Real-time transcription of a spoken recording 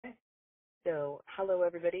So, hello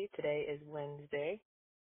everybody. Today is Wednesday,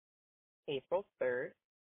 April 3rd,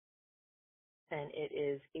 and it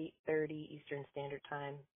is 8:30 Eastern Standard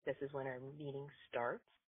Time. This is when our meeting starts.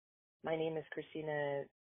 My name is Christina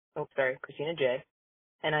J.,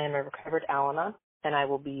 and I am a recovered Al-Anon, and I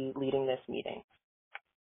will be leading this meeting.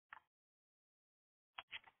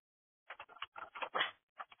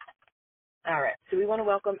 All right, so we want to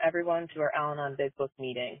welcome everyone to our Al-Anon Big Book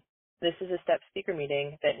meeting. This is a step speaker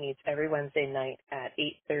meeting that meets every Wednesday night at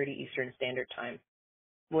 8:30 Eastern Standard Time.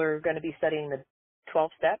 We're going to be studying the 12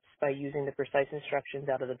 steps by using the precise instructions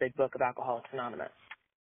out of the Big Book of Alcoholics Anonymous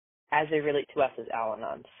as they relate to us as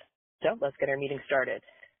Al-Anons. So let's get our meeting started.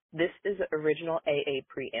 This is the original AA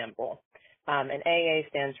preamble. And AA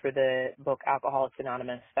stands for the book Alcoholics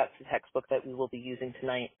Anonymous. That's the textbook that we will be using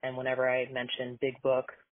tonight. And whenever I mention Big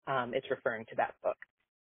Book, it's referring to that book.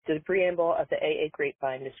 So the preamble of the AA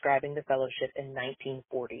Grapevine describing the fellowship in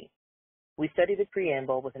 1940. We study the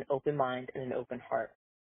preamble with an open mind and an open heart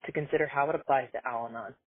to consider how it applies to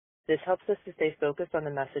Al-Anon. This helps us to stay focused on the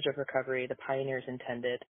message of recovery the pioneers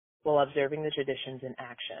intended while observing the traditions in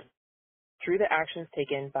action. Through the actions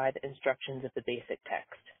taken by the instructions of the basic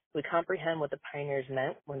text, we comprehend what the pioneers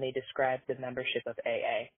meant when they described the membership of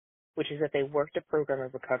AA, which is that they worked a program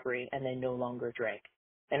of recovery and they no longer drank.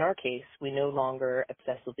 In our case, we no longer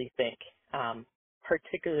obsessively think,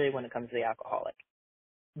 particularly when it comes to the alcoholic.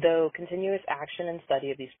 Though continuous action and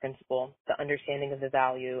study of these principles, the understanding of the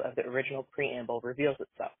value of the original preamble reveals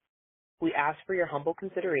itself. We ask for your humble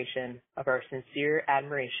consideration of our sincere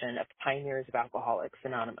admiration of the pioneers of Alcoholics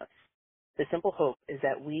Anonymous. The simple hope is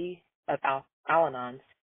that we of Al-Anons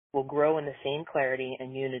will grow in the same clarity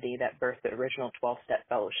and unity that birthed the original 12-step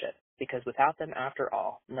fellowship, because without them, after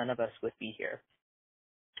all, none of us would be here.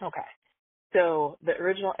 Okay, so the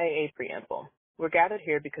original AA preamble. We're gathered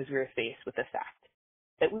here because we are faced with the fact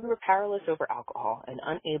that we were powerless over alcohol and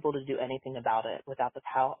unable to do anything about it without the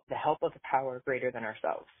help of a power greater than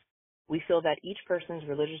ourselves. We feel that each person's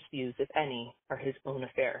religious views, if any, are his own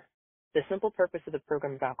affair. The simple purpose of the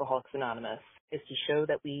program of Alcoholics Anonymous is to show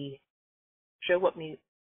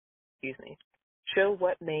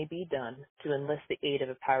what may be done to enlist the aid of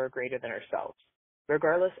a power greater than ourselves,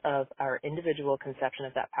 regardless of our individual conception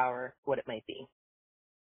of that power, what it might be.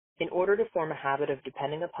 In order to form a habit of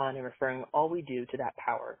depending upon and referring all we do to that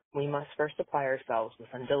power, we must first apply ourselves with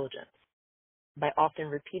diligence. By often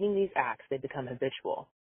repeating these acts, they become habitual,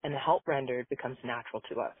 and the help rendered becomes natural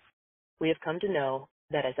to us. We have come to know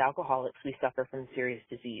that as alcoholics, we suffer from serious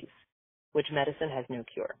disease, which medicine has no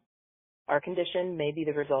cure. Our condition may be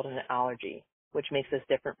the result of an allergy, which makes us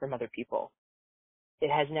different from other people. It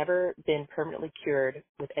has never been permanently cured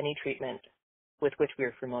with any treatment with which we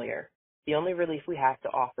are familiar. The only relief we have to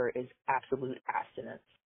offer is absolute abstinence,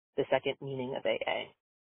 the second meaning of AA.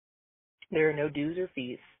 There are no dues or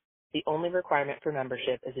fees. The only requirement for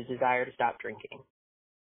membership is a desire to stop drinking.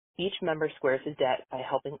 Each member squares his debt by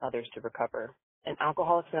helping others to recover. An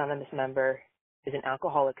Alcoholics Anonymous member is an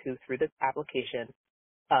alcoholic who, through the application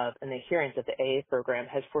of and adherence of the AA program,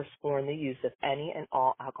 has forsworn the use of any and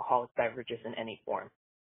all alcoholic beverages in any form.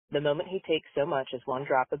 The moment he takes so much as one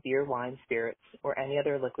drop of beer, wine, spirits, or any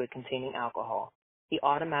other liquid containing alcohol, he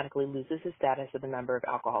automatically loses his status of a member of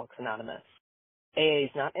Alcoholics Anonymous. AA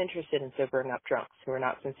is not interested in sobering up drunks who are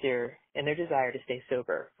not sincere in their desire to stay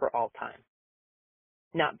sober for all time.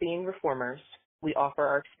 Not being reformers, we offer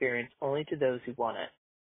our experience only to those who want it.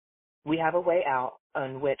 We have a way out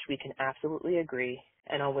on which we can absolutely agree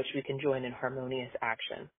and on which we can join in harmonious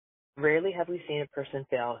action. Rarely have we seen a person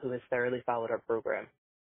fail who has thoroughly followed our program.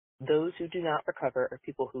 Those who do not recover are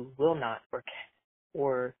people who will not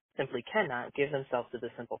or simply cannot give themselves to the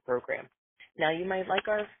simple program. Now, you might like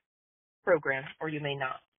our program or you may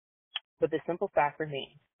not, but the simple fact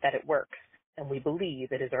remains that it works, and we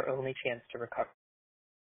believe it is our only chance to recover.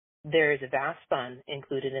 There is a vast fun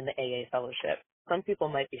included in the AA fellowship. Some people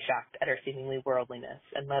might be shocked at our seemingly worldliness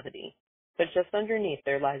and levity, but just underneath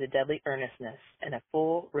there lies a deadly earnestness and a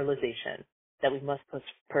full realization that we must put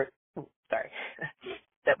first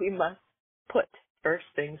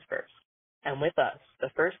things first. And with us, the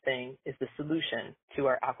first thing is the solution to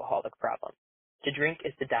our alcoholic problem. To drink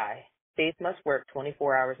is to die. Faith must work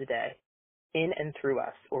 24 hours a day, in and through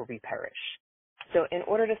us, or we perish. So in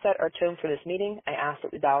order to set our tone for this meeting, I ask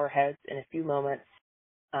that we bow our heads in a few moments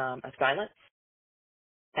of silence,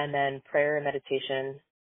 and then prayer and meditation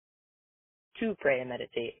to pray and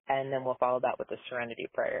meditate, and then we'll follow that with the serenity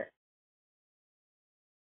prayer.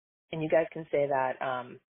 And you guys can say that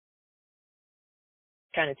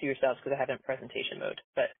kind of to yourselves because I have it in presentation mode,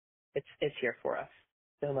 but it's here for us.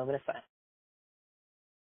 So a moment of silence.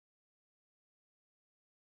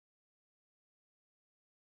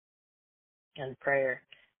 And prayer.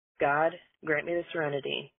 God, grant me the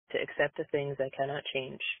serenity to accept the things I cannot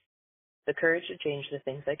change, the courage to change the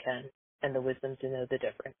things I can, and the wisdom to know the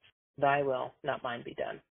difference. Thy will, not mine, be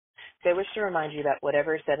done. So I wish to remind you that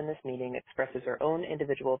whatever is said in this meeting expresses our own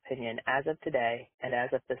individual opinion as of today and as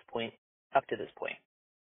of this point, up to this point.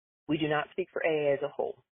 We do not speak for AA as a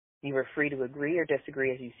whole. You are free to agree or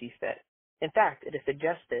disagree as you see fit. In fact, it is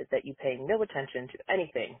suggested that you pay no attention to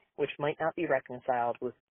anything which might not be reconciled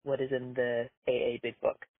with what is in the AA Big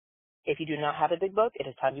Book. If you do not have a Big Book, it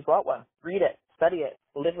is time you bought one. Read it, study it,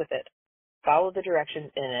 live with it. Follow the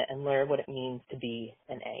directions in it and learn what it means to be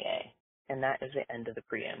an AA. And that is the end of the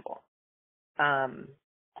preamble.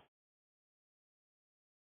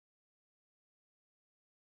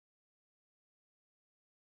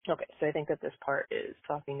 Okay, so I think that this part is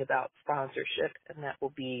talking about sponsorship, and that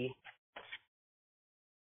will be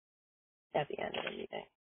at the end of the meeting.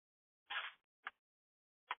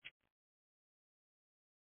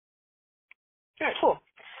 All right, cool.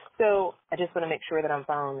 So I just want to make sure that I'm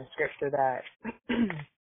following the script so that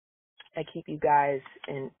I keep you guys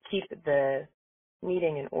and keep the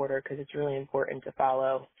meeting in order, because it's really important to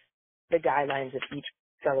follow the guidelines of each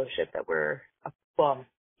fellowship that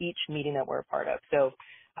each meeting that we're a part of. So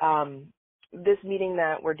this meeting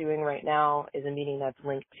that we're doing right now is a meeting that's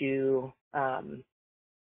linked to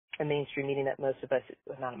a mainstream meeting that most of us,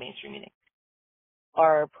 not a mainstream meeting,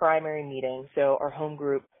 our primary meeting. So our home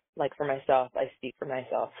group, like for myself, I speak for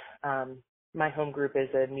myself. My home group is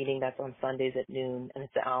a meeting that's on Sundays at noon, and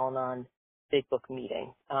it's the Al-Anon Big Book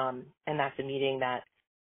meeting. And that's a meeting that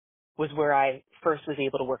was where I first was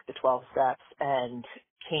able to work the 12 steps and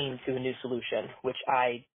came to a new solution, which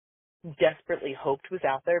I desperately hoped was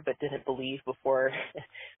out there but didn't believe before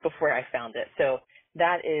I found it. So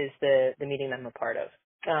that is the meeting that I'm a part of.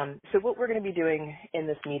 So what we're going to be doing in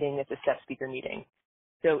this meeting is a step speaker meeting.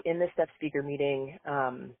 So in this step speaker meeting,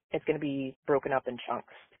 it's going to be broken up in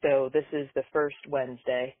chunks. So this is the first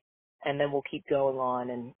Wednesday, and then we'll keep going on,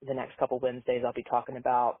 and the next couple Wednesdays I'll be talking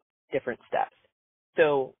about different steps.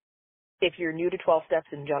 So if you're new to 12 steps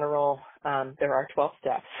in general, there are 12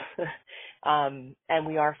 steps, and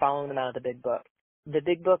we are following them out of the Big Book. The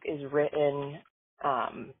Big Book is written,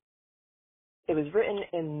 it was written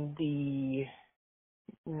in the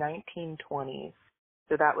 1920s.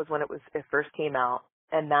 So that was when it first came out,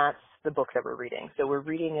 and that's the book that we're reading. So we're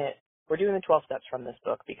doing the 12 steps from this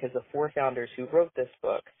book because the 4 founders who wrote this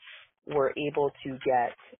book were able to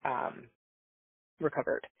get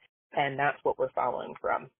recovered, and that's what we're following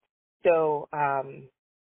from. So,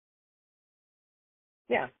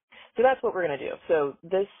 so that's what we're going to do. So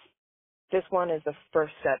this one is the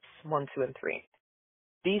first steps 1, 2, and 3.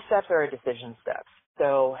 These steps are our decision steps.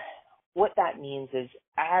 So what that means is,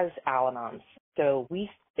 as Al-Anons, so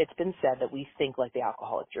it's been said that we think like the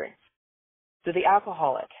alcoholic drinks. So the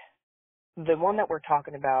alcoholic, the one that we're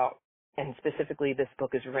talking about, and specifically this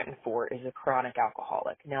book is written for, is a chronic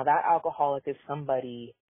alcoholic. Now that alcoholic is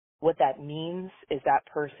somebody, what that means is that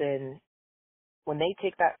person, when they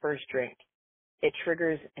take that first drink, it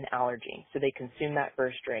triggers an allergy. So they consume that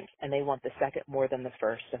first drink, and they want the second more than the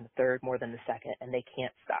first, and the third more than the second, and they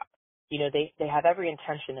can't stop. You know, they have every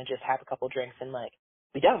intention to just have a couple drinks and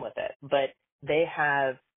be done with it, but they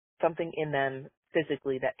have something in them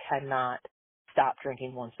physically that cannot stop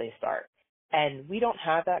drinking once they start. And we don't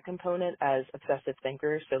have that component as obsessive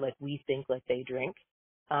thinkers, so we think like they drink.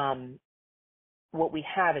 What we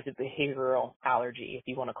have is a behavioral allergy, if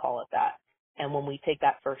you want to call it that. And when we take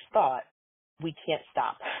that first thought, we can't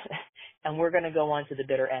stop. And we're going to go on to the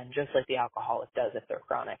bitter end, just like the alcoholic does if they're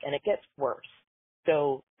chronic. And it gets worse.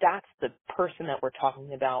 So that's the person that we're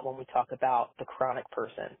talking about when we talk about the chronic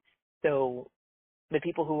person. So the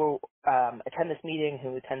people who attend this meeting,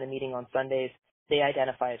 who attend the meeting on Sundays, they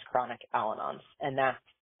identify as chronic Al-Anons. And that's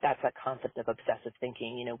that concept of obsessive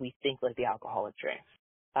thinking. You know, we think like the alcoholic drinks.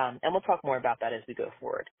 And we'll talk more about that as we go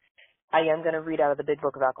forward. I am going to read out of the Big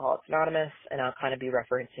Book of Alcoholics Anonymous, and I'll kind of be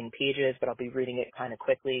referencing pages, but I'll be reading it kind of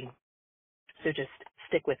quickly. So just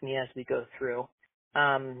stick with me as we go through.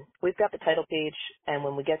 We've got the title page, and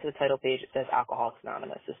when we get to the title page, it says Alcoholics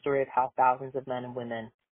Anonymous, the story of how thousands of men and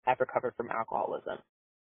women have recovered from alcoholism.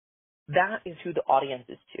 That is who the audience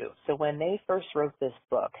is to. So when they first wrote this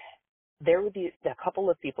book, there would be a couple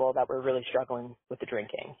of people that were really struggling with the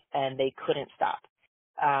drinking, and they couldn't stop.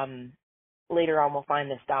 Later on, we'll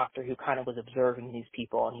find this doctor who kind of was observing these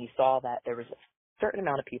people, and he saw that there was a certain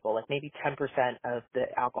amount of people, like maybe 10% of the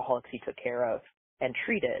alcoholics he took care of and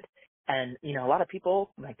treated. And, you know, a lot of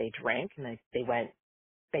people, they drank, and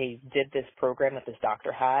they did this program that this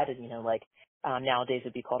doctor had, and, nowadays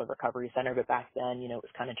it'd be called a recovery center, but back then, it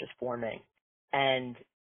was kind of just forming. And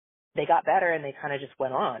they got better and they kind of just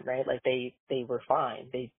went on, right? Like they were fine.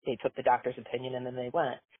 They took the doctor's opinion and then they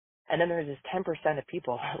went. And then there's this 10% of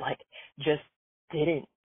people that like just didn't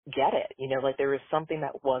get it, like there was something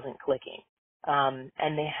that wasn't clicking.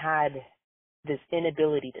 And they had this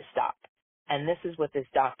inability to stop. And this is what this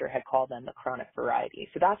doctor had called them, the chronic variety.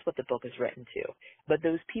 So that's what the book is written to. But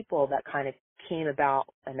those people that kind of came about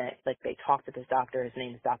and that like they talked to this doctor, his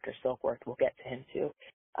name is Dr. Silkworth, we'll get to him too.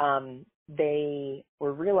 They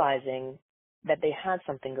were realizing that they had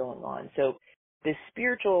something going on. So this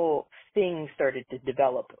spiritual thing started to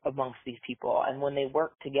develop amongst these people. And when they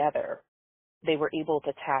worked together, they were able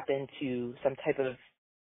to tap into some type of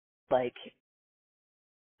like,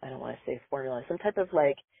 I don't want to say formula, some type of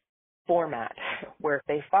like format where if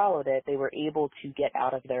they followed it, they were able to get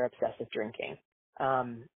out of their obsessive drinking.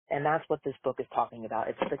 And that's what this book is talking about.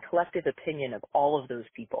 It's the collective opinion of all of those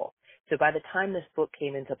people. So by the time this book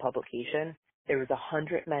came into publication, there was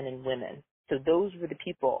 100 men and women. So those were the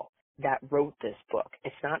people that wrote this book.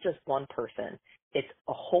 It's not just one person. It's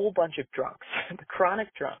a whole bunch of drunks, the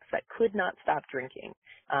chronic drunks that could not stop drinking.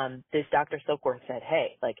 This Dr. Silkworth said,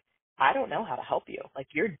 hey, like, I don't know how to help you. Like,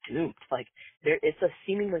 you're doomed. Like, it's a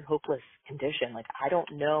seemingly hopeless condition. Like, I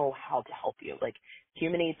don't know how to help you. Like,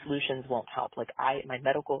 human aid solutions won't help. Like, my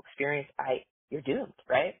medical experience, you're doomed,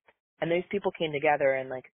 right? And those people came together and,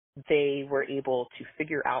 like, they were able to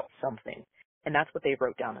figure out something. And that's what they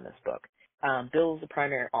wrote down in this book. Bill's the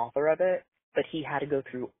primary author of it, but he had to go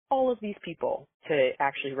through all of these people to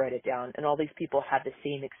actually write it down. And all these people had the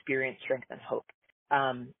same experience, strength, and hope.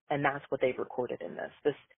 And that's what they've recorded in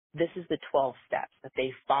this. This is the 12 steps that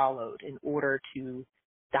they followed in order to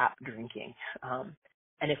stop drinking.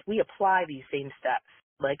 And if we apply these same steps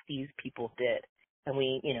like these people did, and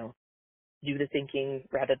we, do the thinking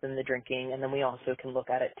rather than the drinking, and then we also can look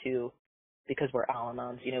at it too, because we're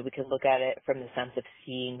Al-Anons, we can look at it from the sense of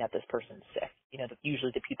seeing that this person's sick.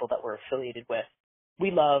 Usually the people that we're affiliated with, we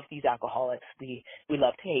love these alcoholics. We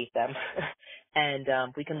love to hate them. And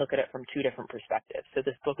we can look at it from two different perspectives. So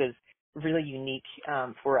this book is really unique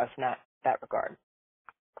for us in that regard.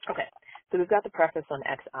 Okay, so we've got the preface on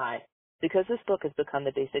XI. Because this book has become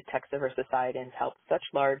the basic text of our society and has helped such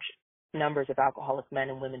large numbers of alcoholic men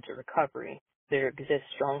and women to recovery, there exists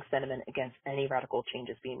strong sentiment against any radical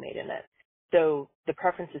changes being made in it. So the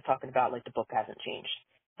preface is talking about like the book hasn't changed.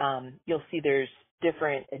 You'll see there's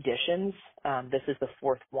different editions. This is the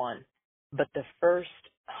fourth one, but the first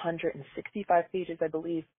 165 pages, I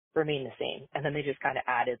believe, remain the same. And then they just kind of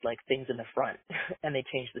added like things in the front and they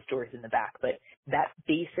changed the stories in the back. But that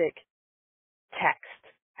basic text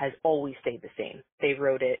has always stayed the same. They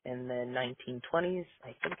wrote it in the 1920s,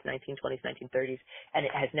 I think 1920s, 1930s, and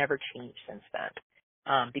it has never changed since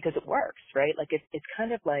then because it works, right? Like it's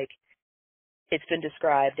kind of like it's been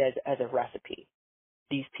described as a recipe.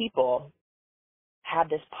 These people have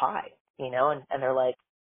this pie, and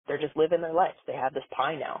they're just living their lives. They have this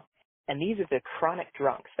pie now. And these are the chronic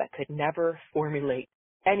drunks that could never formulate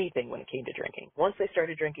anything when it came to drinking. Once they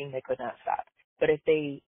started drinking, they could not stop. But if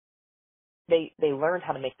they learned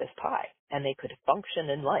how to make this pie and they could function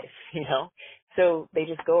in life, So they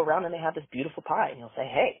just go around and they have this beautiful pie and you'll say,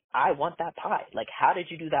 hey, I want that pie. Like, how did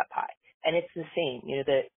you do that pie? And it's the same,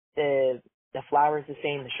 the flour is the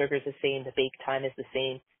same, the sugar is the same, the bake time is the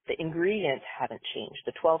same. The ingredients haven't changed.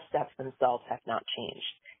 The 12 steps themselves have not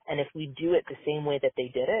changed. And if we do it the same way that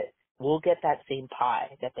they did it, we'll get that same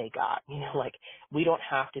pie that they got. We don't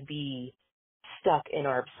have to be stuck in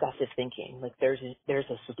our obsessive thinking. Like there's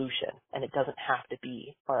a solution, and it doesn't have to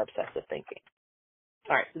be our obsessive thinking.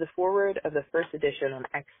 All right, so the foreword of the first edition on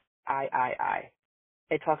XIII,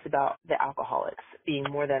 it talks about the alcoholics being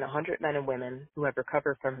more than 100 men and women who have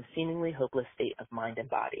recovered from a seemingly hopeless state of mind and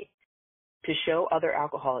body. To show other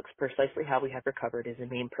alcoholics precisely how we have recovered is the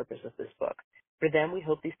main purpose of this book. For them, we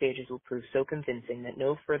hope these pages will prove so convincing that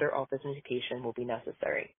no further authentication will be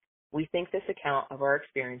necessary. We think this account of our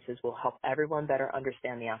experiences will help everyone better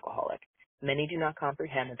understand the alcoholic. Many do not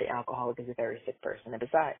comprehend that the alcoholic is a very sick person, and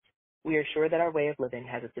besides, we are sure that our way of living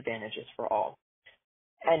has its advantages for all.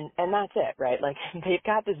 And that's it, right? Like, they've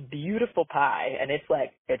got this beautiful pie, and it's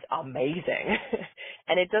amazing.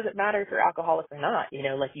 And it doesn't matter if you're alcoholic or not,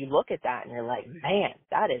 like you look at that and you're like, man,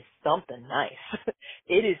 that is something nice.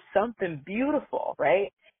 It is something beautiful,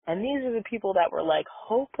 right? And these are the people that were like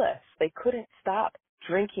hopeless. They couldn't stop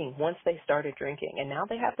drinking once they started drinking. And now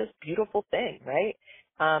they have this beautiful thing, right?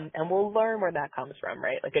 And we'll learn where that comes from,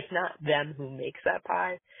 right? Like, it's not them who makes that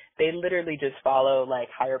pie. They literally just follow like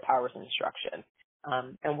higher powers instruction.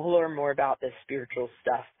 And we'll learn more about this spiritual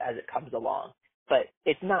stuff as it comes along. but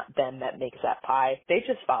it's not them that makes that pie. They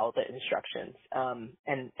just follow the instructions.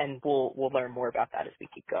 And we'll learn more about that as we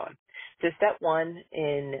keep going. So step one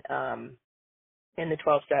in the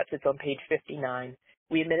 12 steps, it's on page 59.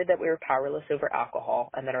 We admitted that we were powerless over alcohol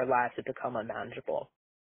and that our lives had become unmanageable.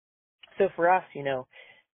 So for us, we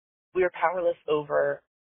were powerless over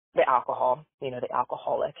the alcohol, the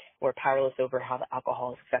alcoholic. We're powerless over how the alcohol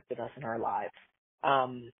has affected us in our lives.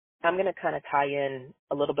 I'm going to kind of tie in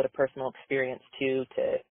a little bit of personal experience too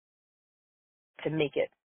to make it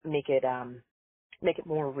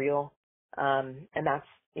more real. And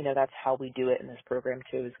that's how we do it in this program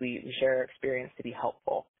too, is we share our experience to be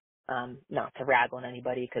helpful. Not to rag on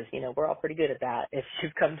anybody, because, we're all pretty good at that. If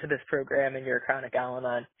you've come to this program and you're a chronic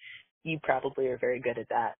Al-Anon, you probably are very good at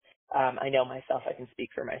that. I know myself, I can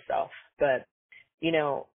speak for myself. But,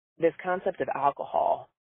 this concept of alcohol,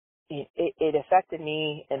 it affected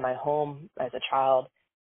me in my home as a child.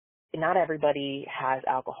 Not everybody has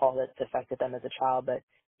alcohol that's affected them as a child, but,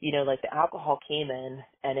 like the alcohol came in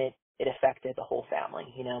and it affected the whole family.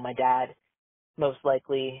 My dad most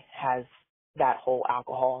likely has that whole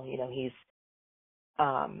alcohol. He's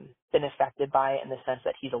been affected by it in the sense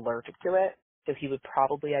that he's allergic to it. So he would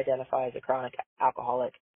probably identify as a chronic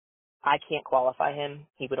alcoholic. I can't qualify him.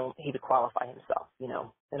 He would qualify himself,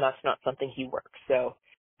 and that's not something he works. So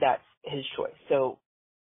that's his choice. So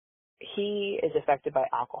he is affected by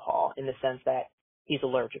alcohol in the sense that he's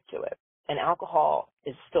allergic to it. And alcohol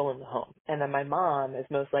is still in the home. And then my mom is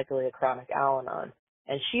most likely a chronic Al-Anon,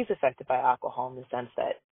 and she's affected by alcohol in the sense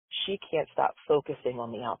that she can't stop focusing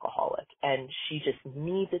on the alcoholic, and she just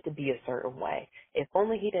needs it to be a certain way. If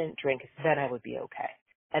only he didn't drink, then I would be okay.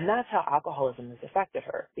 And that's how alcoholism has affected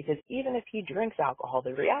her, because even if he drinks alcohol,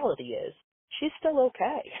 the reality is she's still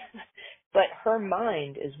okay. But her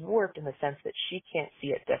mind is warped in the sense that she can't see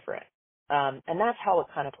it different. And that's how it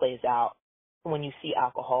kind of plays out when you see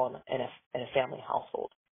alcohol in a family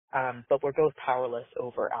household. But we're both powerless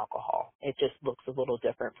over alcohol. It just looks a little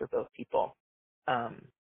different for both people.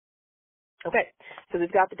 Okay, so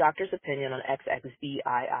we've got the doctor's opinion on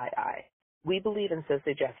XXVIII. We believe, and so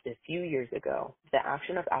suggested a few years ago, the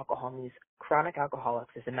action of alcohol in these chronic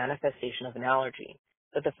alcoholics is a manifestation of an allergy,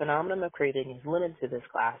 but the phenomenon of craving is limited to this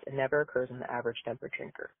class and never occurs in the average temperate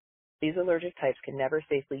drinker. These allergic types can never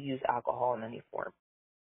safely use alcohol in any form.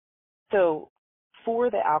 So for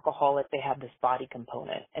the alcoholic, they have this body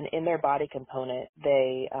component, and in their body component,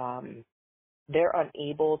 they're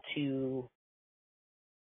unable to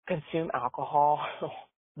consume alcohol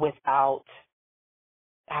without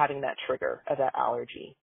having that trigger of that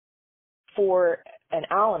allergy. For an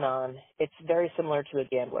Al-Anon, it's very similar to a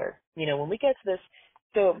gambler. When we get to this,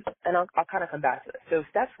 and I'll kind of come back to this. So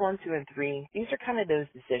steps 1, 2, and 3, these are kind of those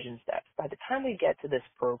decision steps. By the time we get to this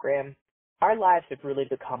program, our lives have really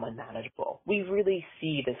become unmanageable. We really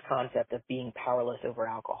see this concept of being powerless over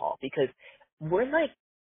alcohol because we're like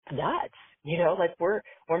nuts, like we're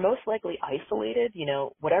most likely isolated.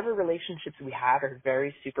 Whatever relationships we have are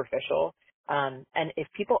very superficial. And if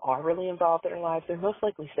people are really involved in our lives, they're most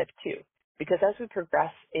likely sick too. Because as we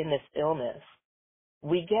progress in this illness,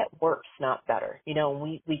 we get worse, not better.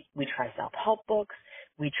 We try self-help books,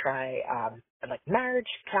 we try like marriage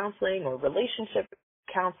counseling or relationship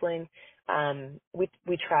counseling.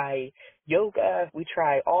 We try yoga, we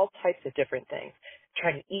try all types of different things.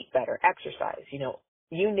 Trying to eat better, exercise,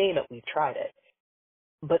 you name it, we've tried it.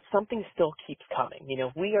 But something still keeps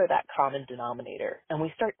coming. We are that common denominator, and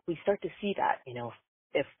we start to see that,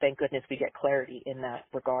 if thank goodness we get clarity in that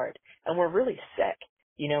regard. And we're really sick.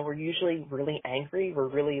 We're usually really angry. We're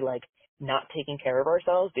really like not taking care of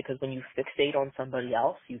ourselves, because when you fixate on somebody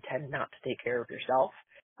else, you tend not to take care of yourself.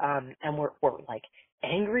 And we're like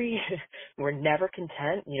angry. We're never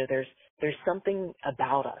content. There's something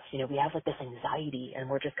about us. We have like this anxiety, and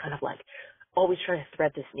we're just kind of like always trying to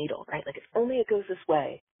thread this needle, right? Like if only it goes this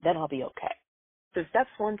way, then I'll be okay. So steps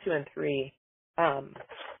 1, 2, and 3,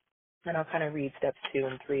 and I'll kind of read steps 2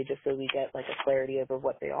 and 3 just so we get like a clarity over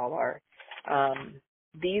what they all are.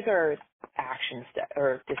 These are action steps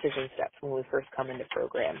or decision steps when we first come into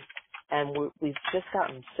program. And we've just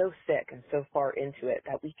gotten so sick and so far into it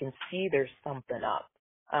that we can see there's something up.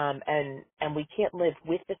 And we can't live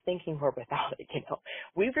with the thinking or without it,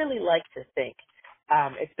 We really like to think.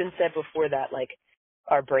 It's been said before that, like,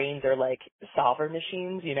 our brains are like solver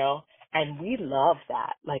machines, and we love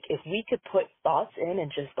that. Like, if we could put thoughts in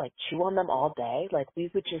and just, like, chew on them all day, like,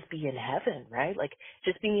 we would just be in heaven, right? Like,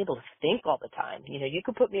 just being able to think all the time. You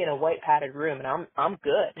could put me in a white padded room and I'm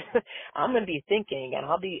good. I'm going to be thinking, and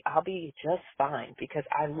I'll be just fine because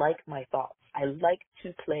I like my thoughts. I like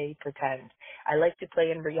to play pretend. I like to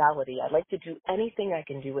play in reality. I like to do anything I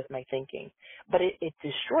can do with my thinking, but it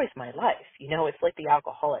destroys my life. It's like the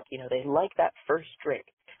alcoholic, they like that first drink,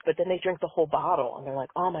 but then they drink the whole bottle and they're like,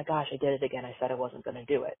 oh my gosh, I did it again. I said I wasn't going to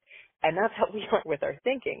do it. And that's how we are with our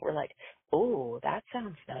thinking. We're like, oh, that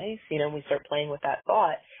sounds nice. And we start playing with that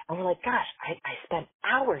thought and we're like, gosh, I spent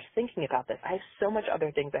hours thinking about this. I have so much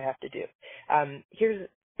other things I have to do.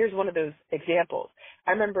 Here's one of those examples.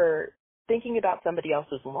 I remember thinking about somebody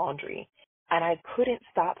else's laundry, and I couldn't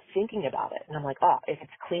stop thinking about it. And I'm like, oh, if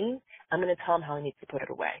it's clean, I'm going to tell him how he needs to put it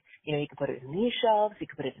away. You can put it in these shelves, you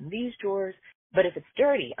can put it in these drawers, but if it's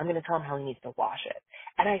dirty, I'm going to tell him how he needs to wash it.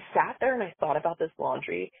 And I sat there and I thought about this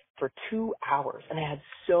laundry for 2 hours, and I had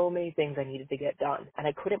so many things I needed to get done, and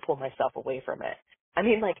I couldn't pull myself away from it. I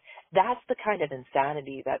mean, that's the kind of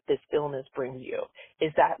insanity that this illness brings you,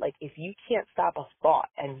 is that, if you can't stop a thought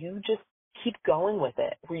and you just keep going with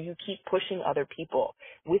it, where you keep pushing other people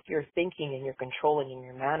with your thinking and your controlling and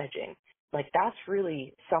your managing, that's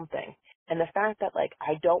really something. And the fact that,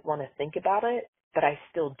 I don't want to think about it, but I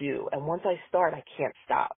still do. And once I start, I can't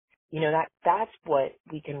stop. That's what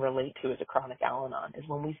we can relate to as a chronic Al-Anon, is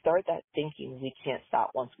when we start that thinking, we can't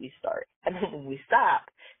stop once we start. And then when we stop,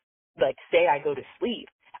 say I go to sleep,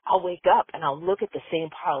 I'll wake up and I'll look at the same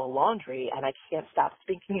pile of laundry and I can't stop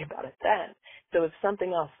thinking about it then. So if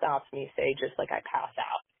something else stops me, say just I pass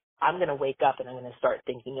out, I'm going to wake up and I'm going to start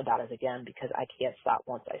thinking about it again because I can't stop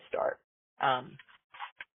once I start.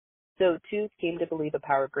 So 2, came to believe a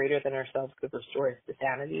power greater than ourselves could restore us to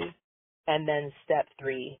sanity. And then step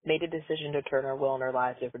 3, made a decision to turn our will and our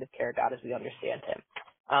lives over to the care of God as we understand him.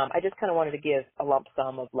 I just kind of wanted to give a lump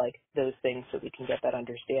sum of those things so we can get that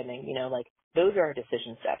understanding. Those are our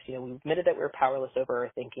decision steps. We admitted that we're powerless over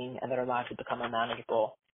our thinking and that our lives have become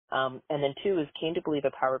unmanageable. And then 2 is came to believe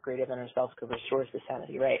a power greater than ourselves could restore us to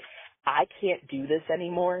sanity, right? I can't do this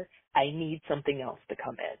anymore. I need something else to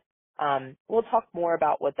come in. We'll talk more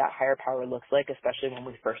about what that higher power looks like, especially when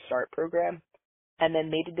we first start program. And then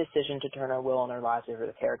made a decision to turn our will and our lives over to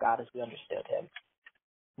the care of God as we understood him.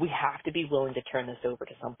 We have to be willing to turn this over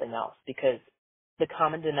to something else because the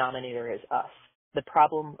common denominator is us. The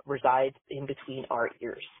problem resides in between our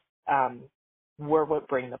ears. We're what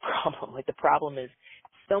bring the problem. The problem is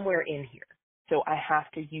somewhere in here. So I have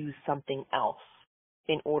to use something else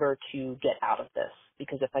in order to get out of this,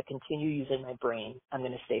 because if I continue using my brain, I'm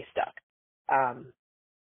going to stay stuck.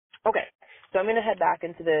 Okay, so I'm going to head back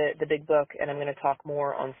into the big book, and I'm going to talk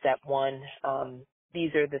more on step 1.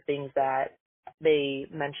 These are the things that they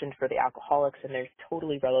mentioned for the alcoholics, and they're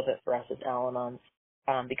totally relevant for us as Al-Anons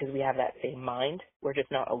because we have that same mind. We're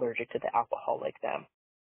just not allergic to the alcohol like them.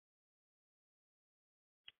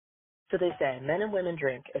 So they say men and women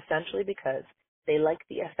drink essentially because they like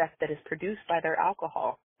the effect that is produced by their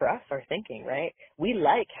alcohol. For us, our thinking, right? We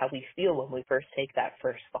like how we feel when we first take that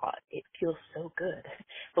first thought. It feels so good,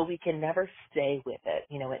 but we can never stay with it.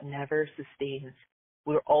 It never sustains.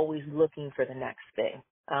 We're always looking for the next thing.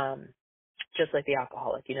 Just like the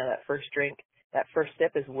alcoholic, that first drink, that first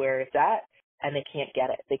sip is where it's at, and they can't get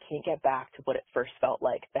it. They can't get back to what it first felt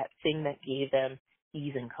like, that thing that gave them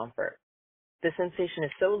ease and comfort. The sensation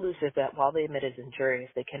is so elusive that while they admit it's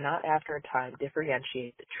injurious, they cannot after a time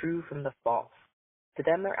differentiate the true from the false. To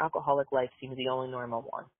them, their alcoholic life seems the only normal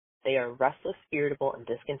one. They are restless, irritable, and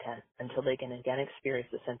discontent until they can again experience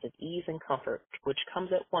the sense of ease and comfort which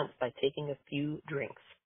comes at once by taking a few drinks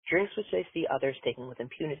which they see others taking with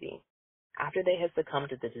impunity. After they have succumbed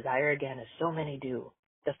to the desire again, as so many do,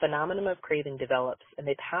 the phenomenon of craving develops, and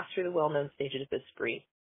they pass through the well-known stages of the spree,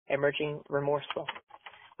 emerging remorseful,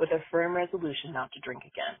 with a firm resolution not to drink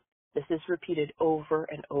again. This is repeated over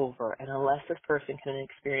and over, and unless this person can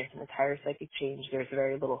experience an entire psychic change, there's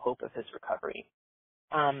very little hope of his recovery.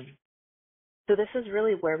 So this is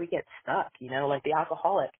really where we get stuck, like the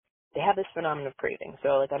alcoholic. They have this phenomenon of craving. So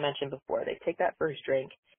like I mentioned before, they take that first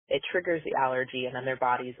drink, it triggers the allergy, and then their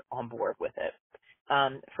body's on board with it.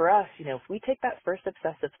 For us, if we take that first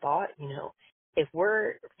obsessive thought, if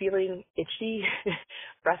we're feeling itchy,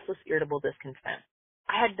 restless, irritable, discontent,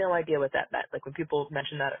 I had no idea what that meant. When people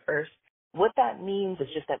mentioned that at first, what that means is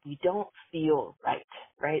just that we don't feel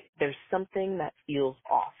right? There's something that feels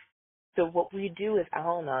off. So what we do as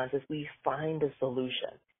Al-Anons is we find a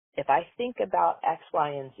solution. If I think about X, Y,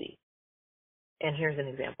 and Z, and here's an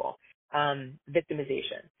example,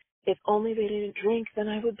 victimization. If only they didn't drink, then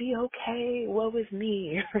I would be okay. Woe is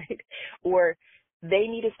me, right? Or they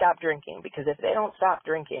need to stop drinking because if they don't stop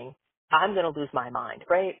drinking, I'm going to lose my mind,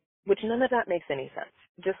 right? Which none of that makes any sense.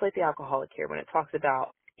 Just like the alcoholic here, when it talks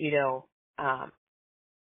about, um,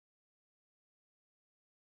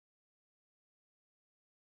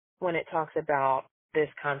 when it talks about this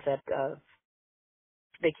concept of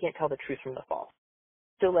they can't tell the truth from the false.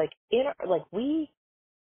 So like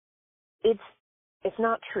it's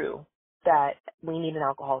not true that we need an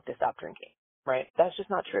alcoholic to stop drinking, right? That's just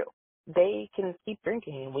not true. They can keep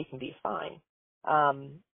drinking and we can be fine.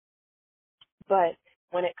 But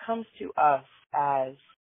when it comes to us as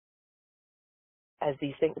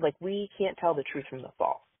these things, like we can't tell the truth from the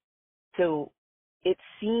false. So it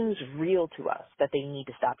seems real to us that they need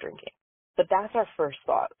to stop drinking. But that's our first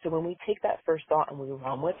thought. So when we take that first thought and we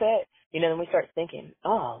run with it, then we start thinking,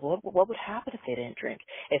 oh, what would happen if they didn't drink?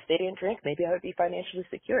 If they didn't drink, maybe I would be financially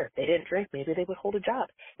secure. If they didn't drink, maybe they would hold a job.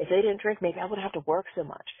 If they didn't drink, maybe I wouldn't have to work so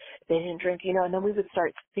much. If they didn't drink, and then we would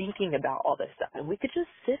start thinking about all this stuff. And we could just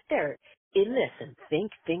sit there in this and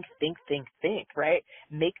think, right?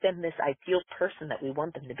 Make them this ideal person that we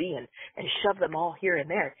want them to be and shove them all here and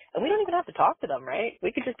there. And we don't even have to talk to them, right?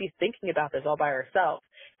 We could just be thinking about this all by ourselves.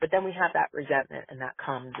 But then we have that resentment and that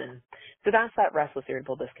comes. And so that's that restless,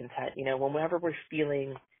 irritable discontent. Whenever we're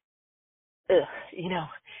feeling,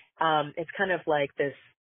 it's kind of like this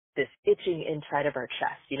itching inside of our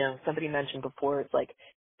chest. Somebody mentioned before, it's like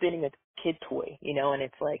spinning a kid toy, and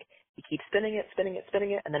it's like, you keep spinning it,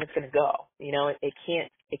 and then it's going to go. It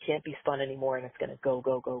can't be spun anymore, and it's going to go.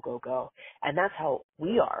 And that's how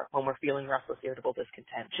we are when we're feeling restless, irritable,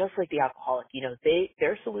 discontent. Just like the alcoholic,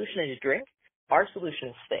 their solution is drink. Our solution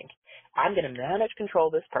is think. I'm going to manage, control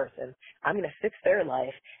this person. I'm going to fix their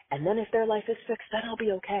life, and then if their life is fixed, then I'll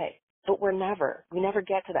be okay. But we never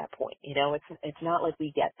get to that point. It's not like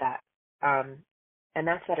we get that. And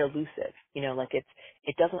that's that elusive.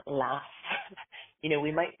 It doesn't last.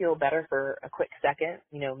 We might feel better for a quick second,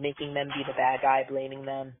 making them be the bad guy, blaming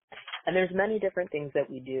them. And there's many different things that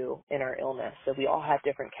we do in our illness. So we all have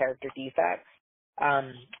different character defects.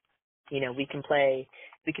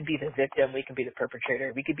 We can be the victim, we can be the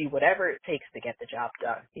perpetrator, we could be whatever it takes to get the job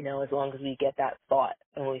done, as long as we get that thought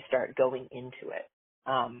and we start going into it.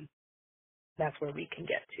 That's where we can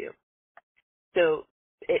get to. So,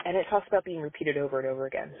 it talks about being repeated over and over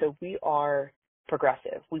again. So we are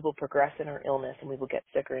progressive. We will progress in our illness and we will get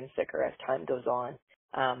sicker and sicker as time goes on.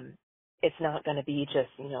 It's not going to be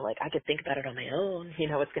just, I could think about it on my own.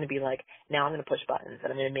 It's going to be like, now I'm going to push buttons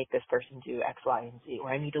and I'm going to make this person do X, Y, and Z,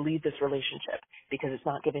 or I need to leave this relationship because it's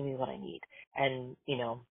not giving me what I need. And,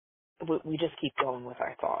 we just keep going with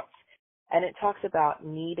our thoughts. And it talks about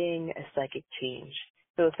needing a psychic change.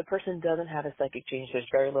 So if the person doesn't have a psychic change, there's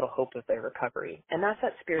very little hope of their recovery. And that's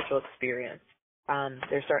that spiritual experience.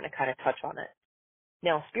 They're starting to kind of touch on it.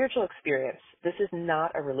 Now, spiritual experience, this is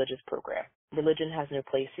not a religious program. Religion has no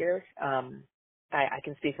place here. I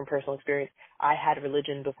can speak from personal experience. I had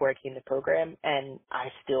religion before I came to the program, and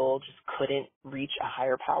I still just couldn't reach a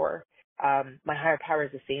higher power. My higher power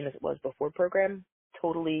is the same as it was before program.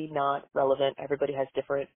 Totally not relevant. Everybody has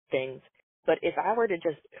different things. But if I were to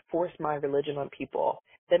just force my religion on people,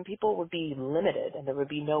 then people would be limited, and there would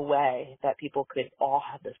be no way that people could all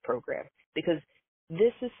have this program. Because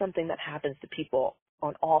this is something that happens to people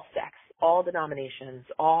on all sects, all denominations,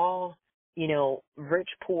 all, rich,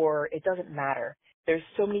 poor, it doesn't matter. There's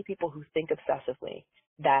so many people who think obsessively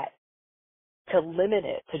that to limit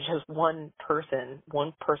it to just one person,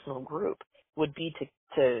 one personal group would be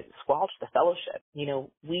to squelch the fellowship.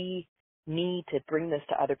 We need to bring this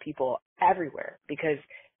to other people everywhere because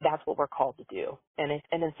that's what we're called to do. And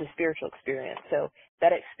it's a spiritual experience. So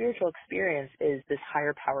that spiritual experience is this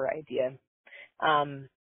higher power idea.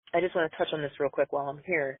 I just want to touch on this real quick while I'm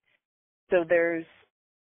here. So there's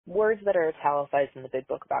words that are italicized in the Big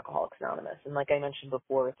Book of Alcoholics Anonymous. And like I mentioned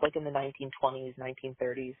before, it's like in the 1920s,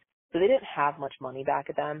 1930s. So they didn't have much money back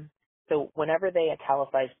then. So whenever they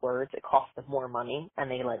italicized words, it cost them more money,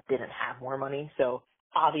 and they didn't have more money. So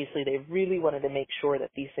obviously they really wanted to make sure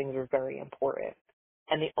that these things were very important.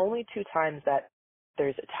 And the only two times that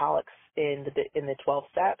there's italics in the 12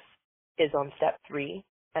 steps is on step 3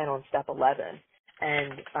 and on step 11.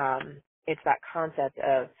 And it's that concept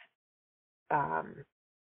of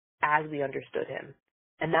as we understood him.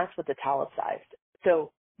 And that's what's italicized.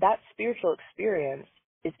 So that spiritual experience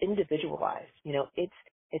is individualized.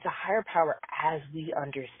 It's a higher power as we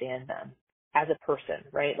understand them as a person,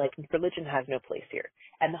 right? Like religion has no place here.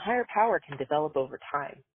 And the higher power can develop over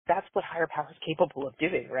time. That's what higher power is capable of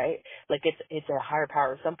doing, right? Like it's a higher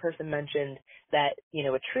power. Some person mentioned that,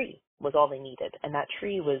 a tree was all they needed. And that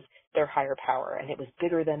tree was their higher power. And it was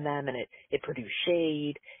bigger than them. And it produced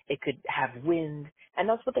shade. It could have wind. And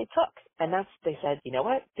that's what they took. And they said, you know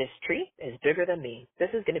what? This tree is bigger than me. This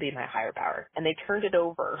is going to be my higher power. And they turned it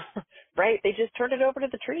over, right? They just turned it over to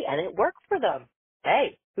the tree and it worked for them.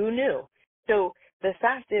 Hey, who knew? So the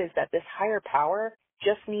fact is that this higher power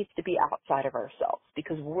just needs to be outside of ourselves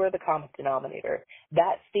because we're the common denominator.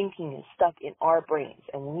 That thinking is stuck in our brains,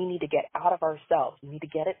 and we need to get out of ourselves. We need to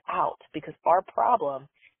get it out because our problem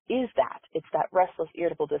is that. It's that restless,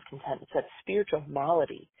 irritable discontent. It's that spiritual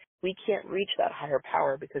malady. We can't reach that higher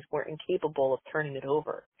power because we're incapable of turning it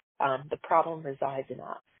over. The problem resides in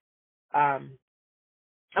us.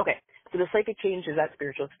 Okay, so the psychic change is that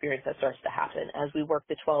spiritual experience that starts to happen as we work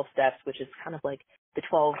the 12 steps, which is kind of like the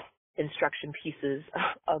 12 instruction pieces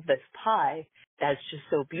of this pie that's just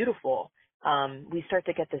so beautiful. We start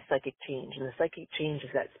to get this psychic change, and the psychic change is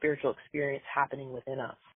that spiritual experience happening within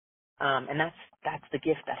us. And that's the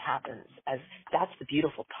gift that happens, as that's the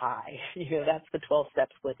beautiful pie. That's the 12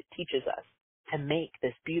 steps what it teaches us to make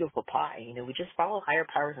this beautiful pie. We just follow higher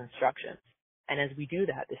power's instructions. And as we do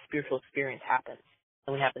that, this spiritual experience happens,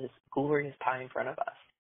 and we have this glorious pie in front of us.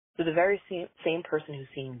 So the very same person who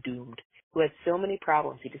seemed doomed, who had so many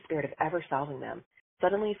problems he despaired of ever solving them,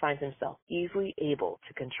 suddenly finds himself easily able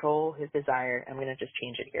to control his desire. I'm going to just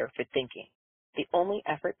change it here for thinking. The only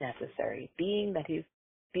effort necessary being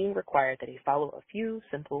required that he follow a few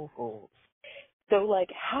simple rules. So,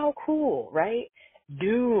 how cool, right?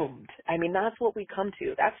 Doomed. I mean, that's what we come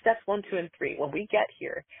to. That's steps 1, 2, and 3. When we get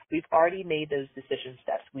here, we've already made those decision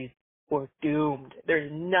steps. We're doomed.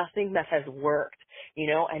 There's nothing that has worked,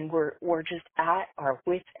 and we're just at our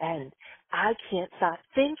wit's end. I can't stop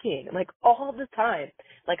thinking, all the time.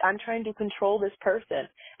 I'm trying to control this person,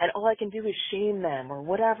 and all I can do is shame them or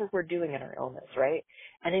whatever we're doing in our illness, right?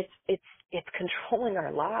 And it's controlling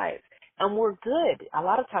our lives. And we're good. A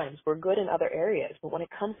lot of times we're good in other areas, but when it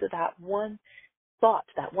comes to that one thought,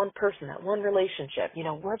 that one person, that one relationship,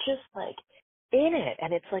 we're just in it,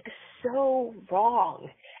 and it's so wrong,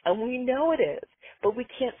 and we know it is, but we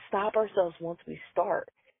can't stop ourselves once we start.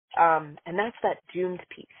 And that's that doomed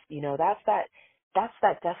piece, that's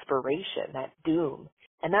that desperation, that doom,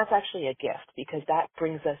 and that's actually a gift because that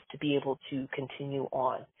brings us to be able to continue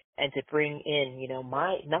on and to bring in,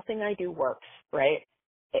 nothing I do works, right?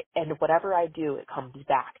 And whatever I do, it comes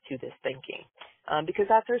back to this thinking, because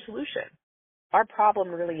that's our solution. Our problem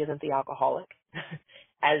really isn't the alcoholic,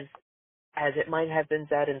 as it might have been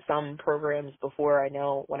said in some programs before. I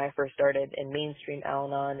know when I first started in mainstream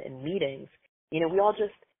Al-Anon in meetings, we all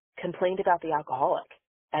just complained about the alcoholic.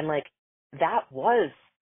 And that was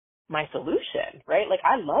my solution, right?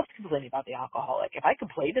 I loved complaining about the alcoholic. If I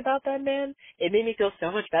complained about that man, it made me feel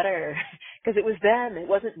so much better because it was them. It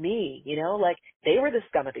wasn't me, they were the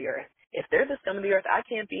scum of the earth. If they're the scum of the earth, I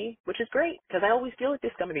can't be, which is great because I always feel like the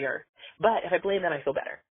scum of the earth. But if I blame them, I feel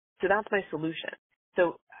better. So that's my solution.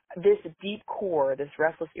 So this deep core, this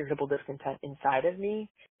restless, irritable discontent inside of me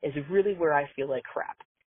is really where I feel like crap.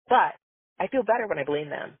 But I feel better when I blame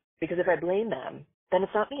them, because if I blame them, then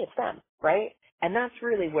it's not me, it's them, right? And that's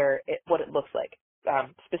really what it looks like,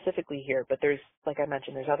 specifically here. But there's, like I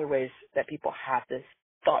mentioned, there's other ways that people have this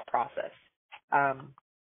thought process.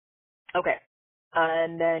 Okay.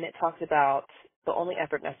 And then it talks about the only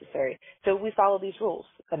effort necessary. So we follow these rules,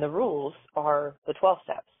 and the rules are the 12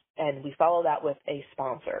 steps. And we follow that with a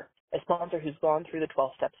sponsor who's gone through the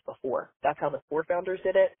 12 steps before. That's how the 4 founders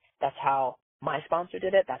did it. That's how my sponsor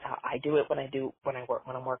did it. That's how I do it when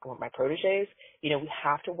I'm working with my proteges. We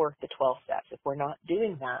have to work the 12 steps. If we're not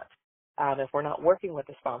doing that, if we're not working with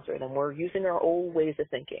the sponsor, then we're using our old ways of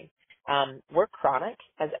thinking. We're chronic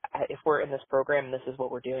if we're in this program, and this is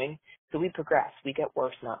what we're doing. So we progress. We get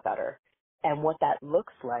worse, not better. And what that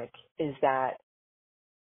looks like is that,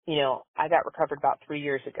 I got recovered about 3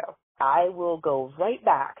 years ago. I will go right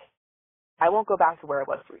back. I won't go back to where I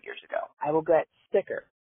was 3 years ago. I will get sicker.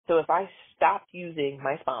 So if I stopped using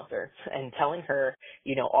my sponsor and telling her,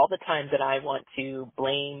 all the times that I want to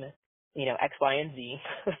blame, X, Y, and Z,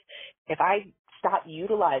 if I stop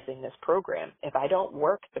utilizing this program, if I don't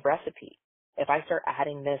work the recipe, if I start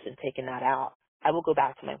adding this and taking that out, I will go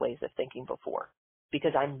back to my ways of thinking before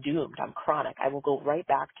because I'm doomed. I'm chronic. I will go right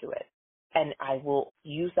back to it. And I will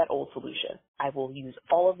use that old solution. I will use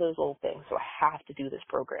all of those old things. So I have to do this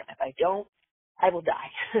program. If I don't, I will die.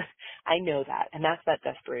 I know that. And that's that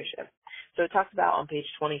desperation. So it talks about on page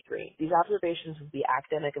 23, these observations would be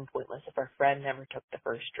academic and pointless if our friend never took the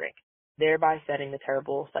first drink, thereby setting the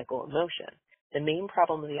terrible cycle in motion. The main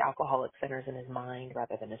problem of the alcoholic centers in his mind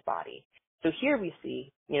rather than his body. So here we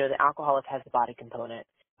see, the alcoholic has the body component.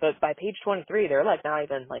 But by page 23, they're not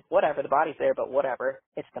even whatever, the body's there, but whatever,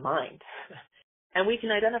 it's the mind. And we can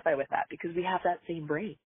identify with that because we have that same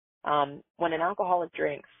brain. When an alcoholic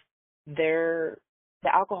drinks, the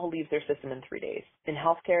alcohol leaves their system in 3 days. In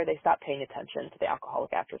healthcare, they stop paying attention to the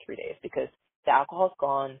alcoholic after 3 days because the alcohol's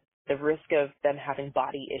gone. The risk of them having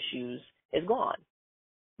body issues is gone.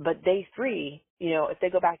 But day 3, if they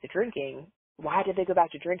go back to drinking, why did they go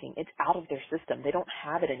back to drinking? It's out of their system. They don't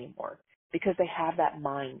have it anymore because they have that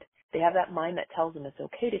mind. They have that mind that tells them it's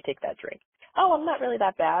okay to take that drink. Oh, I'm not really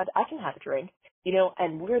that bad. I can have a drink,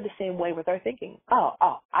 and we're the same way with our thinking.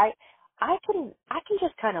 I can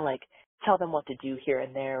just kind of like tell them what to do here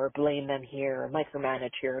and there, or blame them here, or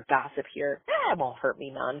micromanage here, or gossip here. It won't hurt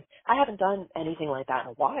me none. I haven't done anything like that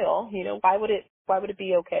in a while. Why would it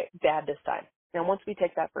be okay, bad this time? Now, once we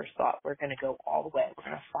take that first thought, we're going to go all the way. We're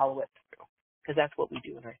going to follow it through, because that's what we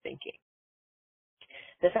do in our thinking.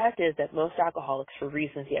 The fact is that most alcoholics, for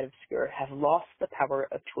reasons yet obscure, have lost the power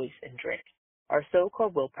of choice in drink. Our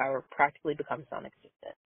so-called willpower practically becomes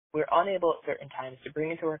non-existent. We're unable at certain times to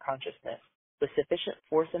bring into our consciousness with sufficient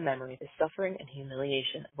force and memory the suffering and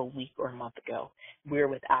humiliation of a week or a month ago. We're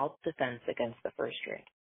without defense against the first drink,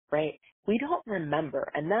 right? We don't remember,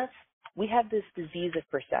 and we have this disease of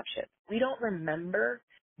perception. We don't remember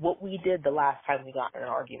what we did the last time we got in an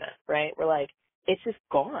argument, right? We're like, it's just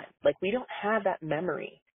gone. Like, we don't have that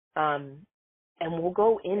memory. And we'll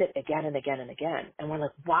go in it again and again and again. And we're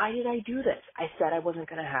like, why did I do this? I said I wasn't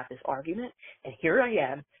going to have this argument, and here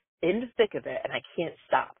I am in the thick of it, and I can't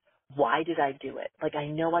stop. Why did I do it? Like, I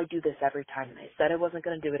know I do this every time, and I said I wasn't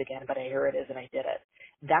going to do it again, but here it is, and I did it.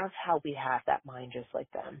 That's how we have that mind just like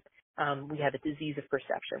them. We have a disease of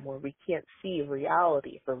perception where we can't see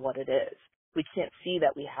reality for what it is. We can't see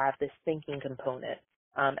that we have this thinking component.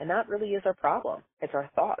 And that really is our problem. It's our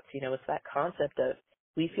thoughts. It's that concept of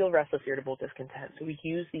we feel restless, irritable, discontent. So we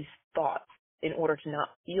use these thoughts in order to not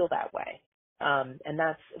feel that way. And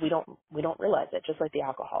we don't realize it, just like the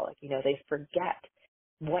alcoholic. They forget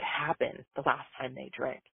what happened the last time they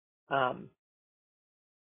drank.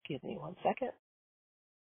 Give me one second.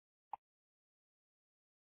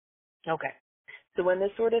 Okay. So when this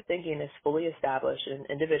sort of thinking is fully established in an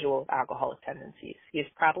individual with alcoholic tendencies, he has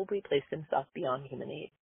probably placed himself beyond human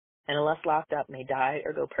aid, and unless locked up, may die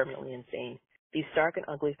or go permanently insane. These stark and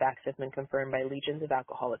ugly facts have been confirmed by legions of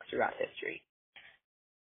alcoholics throughout history.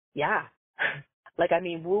 Yeah. I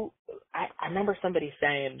remember somebody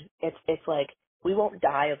saying, it's like, we won't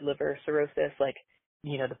die of liver cirrhosis. Like,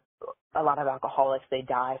 a lot of alcoholics, they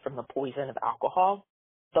die from the poison of alcohol,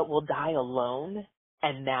 but we'll die alone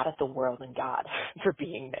and mad at the world and God for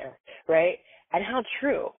being there, right? And how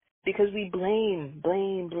true, because we blame.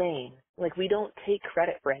 Like, we don't take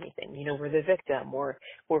credit for anything. We're the victim, or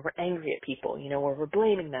we're angry at people, or we're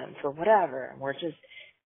blaming them for whatever. And we're just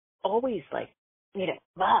always like,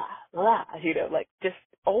 blah, blah, like just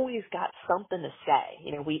always got something to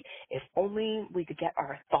say. If only we could get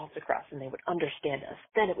our thoughts across and they would understand us,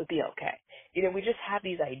 then it would be okay. We just have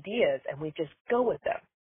these ideas and we just go with them.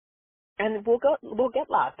 And we'll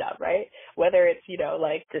get locked up, right? Whether it's,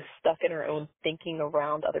 like just stuck in our own thinking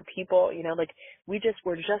around other people, like we're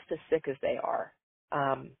just as sick as they are.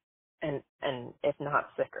 And if not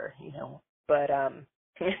sicker, but,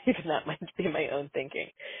 even that might be my own thinking.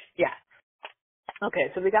 Yeah.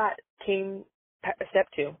 Okay. So step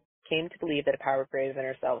 2, came to believe that a power greater than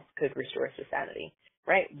ourselves could restore us to sanity,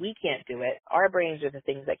 right? We can't do it. Our brains are the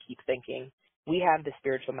things that keep thinking. We have the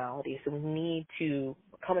spiritual malady, so we need to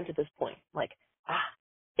come into this point, like,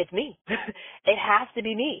 it's me. It has to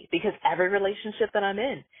be me, because every relationship that I'm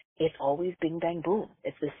in, it's always bing, bang, boom.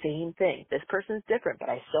 It's the same thing. This person's different, but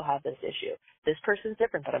I still have this issue. This person's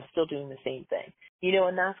different, but I'm still doing the same thing.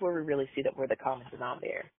 And that's where we really see that we're the common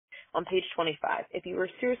denominator. On page 25, if you were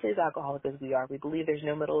seriously as alcoholic as we are, we believe there's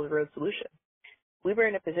no middle of the road solution. We were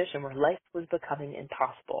in a position where life was becoming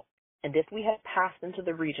impossible. And if we had passed into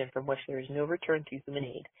the region from which there is no return to human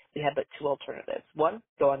aid, we had but 2 alternatives. 1,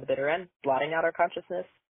 go on the bitter end, blotting out our consciousness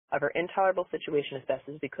of our intolerable situation as best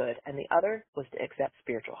as we could, and the other was to accept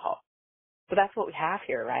spiritual help. So that's what we have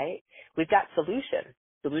here, right? We've got solution.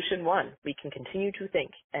 Solution 1, we can continue to think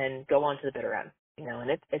and go on to the bitter end. And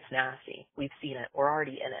it's nasty. We've seen it. We're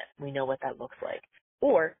already in it. We know what that looks like.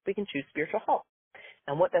 Or we can choose spiritual help.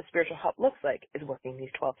 And what that spiritual help looks like is working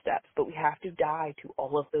these 12 steps. But we have to die to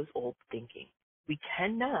all of those old thinking. We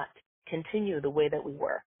cannot continue the way that we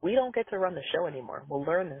were. We don't get to run the show anymore. We'll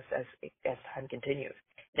learn this as time continues.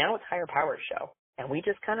 Now it's higher power show. And we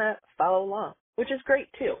just kind of follow along, which is great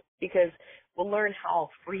too, because we'll learn how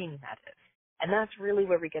freeing that is. And that's really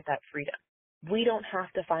where we get that freedom. We don't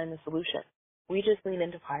have to find the solution. We just lean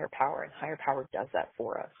into higher power, and higher power does that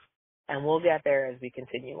for us. And we'll get there as we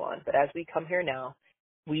continue on. But as we come here now,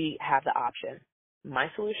 we have the option. My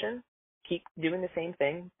solution, keep doing the same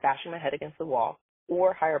thing, bashing my head against the wall,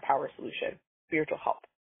 or higher power solution, spiritual help.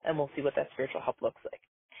 And we'll see what that spiritual help looks like.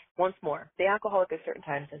 Once more, the alcoholic at certain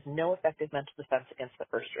times has no effective mental defense against the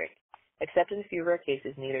first drink. Except in a few rare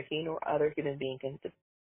cases, neither he nor other human being can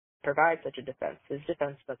provide such a defense, his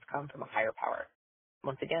defense must come from a higher power.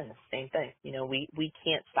 Once again, it's the same thing. We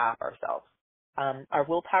can't stop ourselves. Our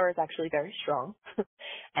willpower is actually very strong,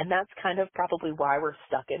 and that's kind of probably why we're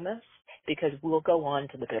stuck in this, because we'll go on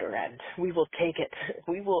to the bitter end. We will take it.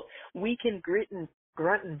 We can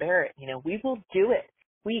grunt and bear it. We will do it.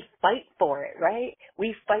 We fight for it, right?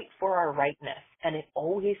 We fight for our rightness, and it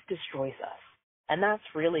always destroys us. And that's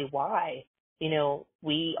really why,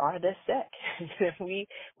 we are this sick. we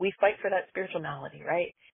fight for that spiritual malady,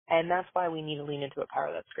 right? And that's why we need to lean into a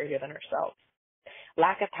power that's greater than ourselves.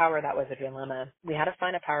 Lack of power, that was a dilemma. We had to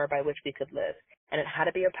find a power by which we could live, and it had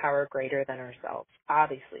to be a power greater than ourselves,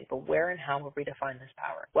 obviously. But where and how will we define this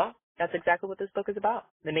power? Well, that's exactly what this book is about.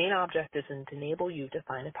 The main object is to enable you to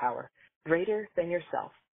find a power greater than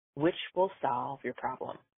yourself, which will solve your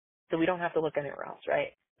problem. So we don't have to look anywhere else,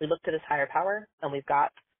 right? We look to this higher power, and we've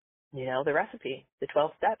got, the recipe, the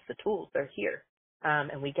 12 steps, the tools, they're here.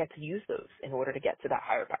 And we get to use those in order to get to that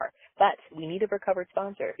higher power. But we need a recovered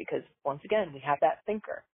sponsor because, once again, we have that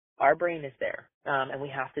thinker. Our brain is there, and we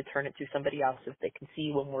have to turn it to somebody else so they can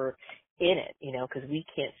see when we're in it, because we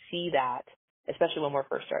can't see that, especially when we're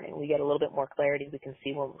first starting. We get a little bit more clarity. We can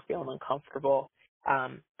see when we're feeling uncomfortable,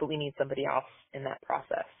 but we need somebody else in that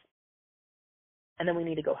process. And then we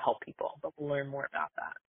need to go help people, but we'll learn more about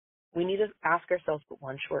that. We need to ask ourselves but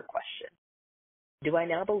one short question. Do I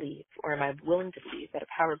now believe, or am I willing to believe, that a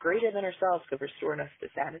power greater than ourselves could restore us to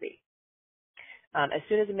sanity? As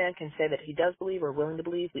soon as a man can say that he does believe or willing to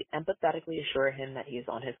believe, we empathetically assure him that he is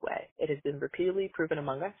on his way. It has been repeatedly proven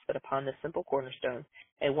among us that upon this simple cornerstone,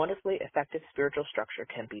 a wonderfully effective spiritual structure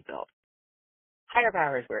can be built. Higher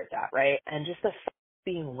power is where it's at, right? And just the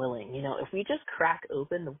being willing, if we just crack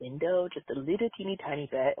open the window just a little teeny tiny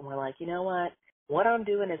bit, and we're like, you know what I'm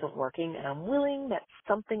doing isn't working, and I'm willing that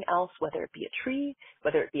something else, whether it be a tree,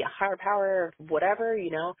 whether it be a higher power, whatever,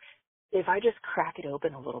 if I just crack it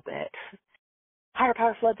open a little bit, higher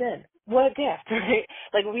power floods in. What a gift, right?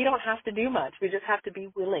 Like, we don't have to do much. We just have to be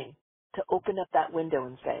willing to open up that window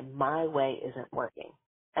and say, my way isn't working,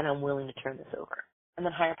 and I'm willing to turn this over. And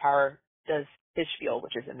then higher power does his spiel,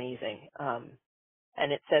 which is amazing.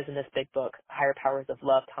 And it says in this big book, higher powers of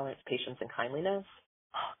love, tolerance, patience, and kindliness.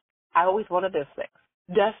 I always wanted those things,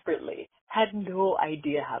 desperately. Had no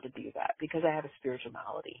idea how to do that because I have a spiritual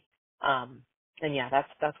malady. And yeah,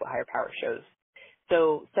 that's what higher power shows.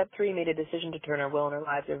 So step 3 made a decision to turn our will and our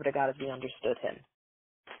lives over to God as we understood him.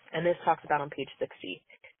 And this talks about on page 60.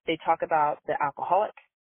 They talk about the alcoholic,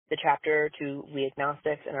 the chapter to we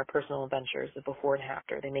agnostics, and our personal adventures, the before and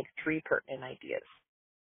after. They make 3 pertinent ideas.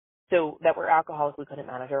 So that we're alcoholic, we couldn't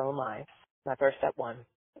manage our own lives. That's our step 1.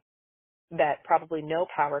 That probably no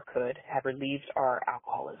power could have relieved our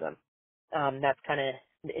alcoholism. That's kind of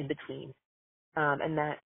in between. And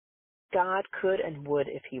that God could and would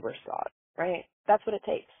if he were sought, right? That's what it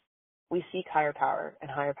takes. We seek higher power, and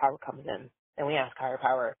higher power comes in. And we ask higher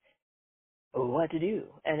power what to do.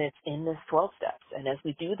 And it's in this 12 steps. And as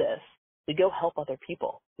we do this, we go help other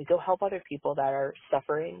people. We go help other people that are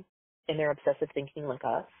suffering in their obsessive thinking like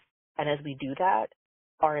us. And as we do that,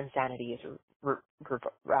 our insanity is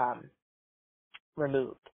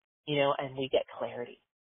removed, and we get clarity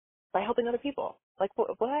by helping other people. Like,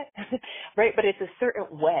 what? Right? But it's a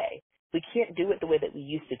certain way. We can't do it the way that we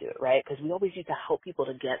used to do it, right? Because we always used to help people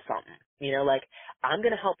to get something. Like, I'm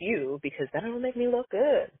going to help you because then it'll make me look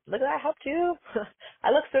good. Look, I helped you.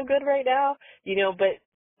 I look so good right now. But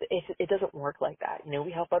it doesn't work like that.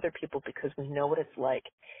 We help other people because we know what it's like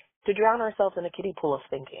to drown ourselves in a kiddie pool of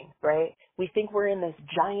thinking, right? We think we're in this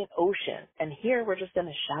giant ocean, and here we're just in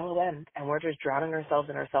a shallow end, and we're just drowning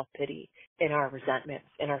ourselves in our self-pity, in our resentments,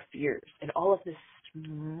 in our fears, and all of this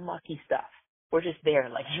mucky stuff. We're just there,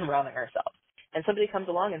 like, drowning ourselves. And somebody comes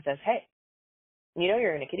along and says, hey,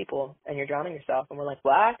 you're in a kiddie pool, and you're drowning yourself, and we're like,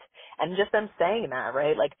 what? And just them saying that,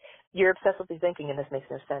 right? Like, you're obsessively thinking, and this makes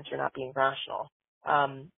no sense. You're not being rational.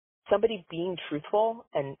 Somebody being truthful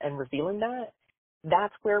and revealing that,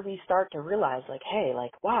 that's where we start to realize, like, hey,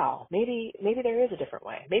 like, wow, maybe there is a different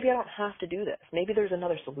way. Maybe I don't have to do this. Maybe there's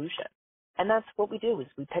another solution. And that's what we do is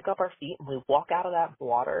we pick up our feet and we walk out of that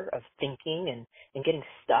water of thinking and getting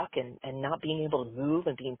stuck and not being able to move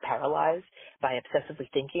and being paralyzed by obsessively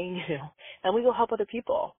thinking, and we go help other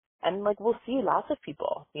people. And, like, we'll see lots of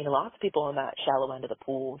people in that shallow end of the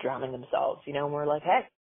pool drowning themselves, and we're like, hey,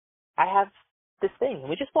 I have this thing. And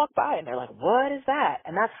we just walk by and they're like, what is that?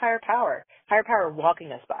 And that's higher power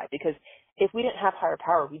walking us by, because if we didn't have higher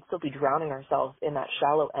power, we'd still be drowning ourselves in that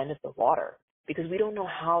shallow end of the water because we don't know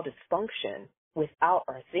how to function without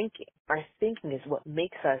our thinking. Our thinking is what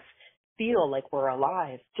makes us feel like we're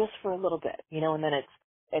alive just for a little bit, and then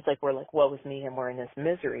It's like we're like, woe is me, and we're in this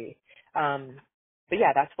misery. But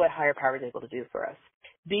yeah, that's what higher power is able to do for us.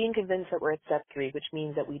 Being convinced that we're at step 3, which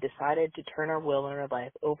means that we decided to turn our will and our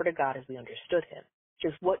life over to God as we understood him.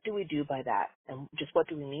 Just what do we do by that? And just what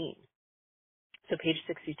do we mean? So page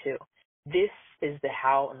 62. This is the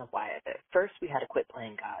how and the why of it. First, we had to quit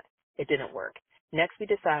playing God. It didn't work. Next, we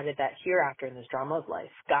decided that hereafter in this drama of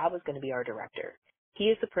life, God was going to be our director. He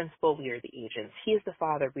is the principal, we are the agents. He is the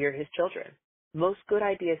father, we are his children. Most good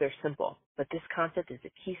ideas are simple, but this concept is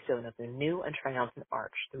the keystone of the new and triumphant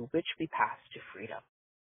arch through which we pass to freedom.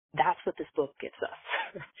 That's what this book gives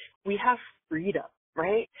us. We have freedom,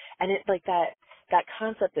 right? And it like that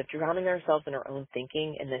concept of drowning ourselves in our own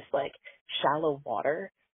thinking in this like shallow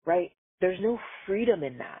water, right? There's no freedom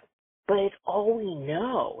in that. But it's all we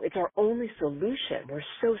know. It's our only solution. We're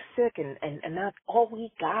so sick and that's all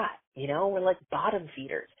we got, you know? We're like bottom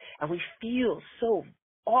feeders and we feel so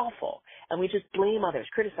awful and we just blame others,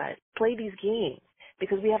 criticize, play these games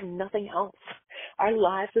because we have nothing else. Our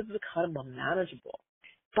lives have become unmanageable.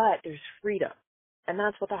 But there's freedom. And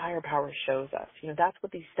that's what the higher power shows us. You know, that's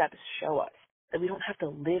what these steps show us. That we don't have to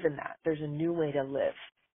live in that. There's a new way to live.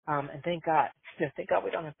 And thank God. Thank God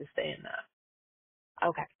we don't have to stay in that.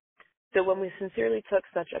 Okay. So when we sincerely took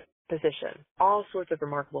such a position, all sorts of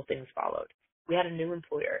remarkable things followed. We had a new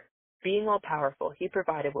employer. Being all powerful, he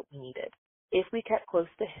provided what we needed. If we kept close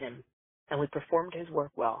to him and we performed his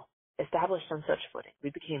work well, established on such footing, we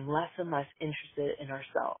became less and less interested in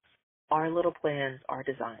ourselves, our little plans, our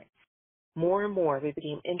designs. More and more, we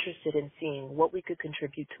became interested in seeing what we could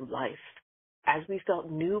contribute to life. As we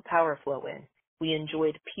felt new power flow in, we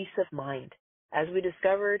enjoyed peace of mind. As we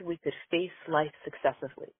discovered we could face life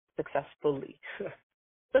successfully,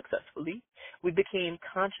 we became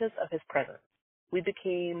conscious of his presence. We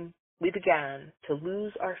began to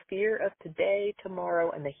lose our fear of today,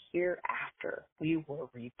 tomorrow, and the hereafter. We were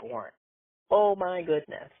reborn. Oh my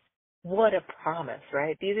goodness. What a promise,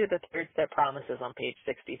 right? These are the third step promises on page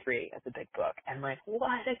 63 of the big book. And like,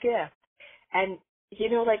 what a gift. And, you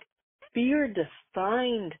know, like, fear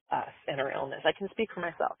defined us in our illness. I can speak for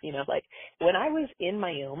myself, you know, like, when I was in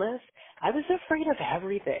my illness, I was afraid of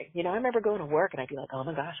everything. You know, I remember going to work and I'd be like, oh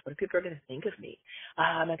my gosh, what are people going to think of me?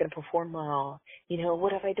 Am I going to perform well? You know,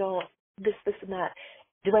 what if I don't? This, and that.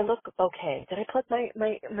 Do I look okay? Did I pluck my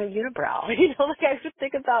unibrow? You know, like I would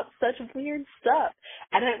think about such weird stuff.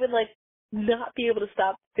 And I would like not be able to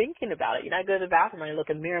stop thinking about it. You know, I go to the bathroom and I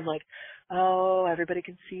look in the mirror, I'm like, oh, everybody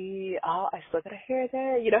can see, oh, I still got a hair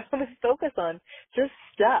there. You know, I was focused on just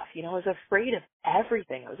stuff. You know, I was afraid of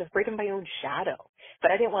everything. I was afraid of my own shadow.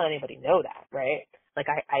 But I didn't want anybody to know that, right? Like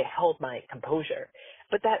I held my composure.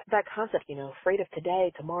 But that concept, you know, afraid of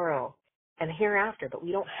today, tomorrow, and hereafter, but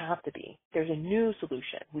we don't have to be. There's a new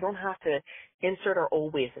solution. We don't have to insert our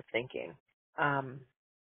old ways of thinking. And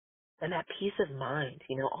that peace of mind,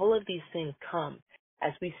 you know, all of these things come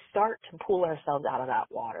as we start to pull ourselves out of that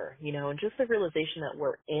water, you know, and just the realization that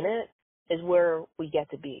we're in it is where we get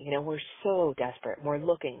to be. You know, we're so desperate and we're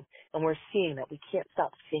looking and we're seeing that we can't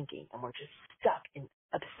stop thinking and we're just stuck in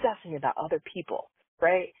obsessing about other people,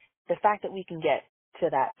 right? The fact that we can get to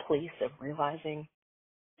that place of realizing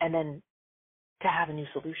and then to have a new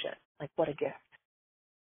solution. Like, what a gift.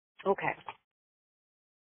 Okay.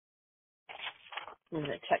 I'm going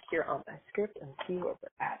to check here on my script and see where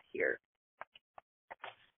we're at here.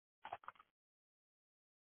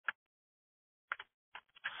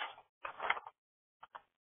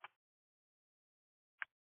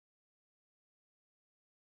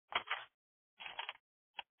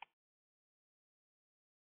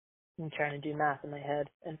 I'm trying to do math in my head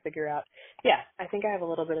and figure out. Yeah, I think I have a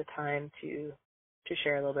little bit of time to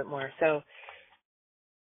share a little bit more. So,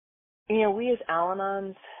 you know, we as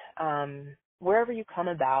Al-Anons, wherever you come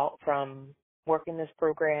about from working this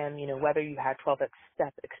program, you know, whether you had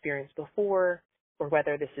 12-step experience before or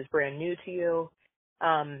whether this is brand new to you,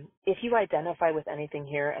 if you identify with anything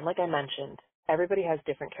here, and like I mentioned, everybody has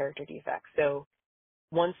different character defects. So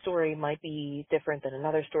one story might be different than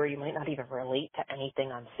another story. You might not even relate to anything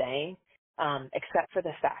I'm saying, except for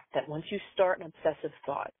the fact that once you start an obsessive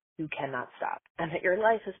thought, you cannot stop, and that your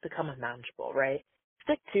life has become unmanageable, right?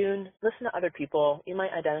 Stick tuned, listen to other people. You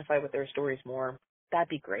might identify with their stories more. That'd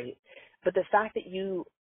be great. But the fact that you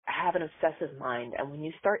have an obsessive mind, and when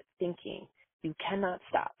you start thinking, you cannot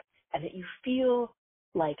stop, and that you feel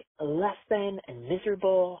like less than and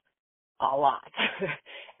miserable a lot.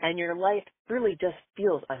 And your life really just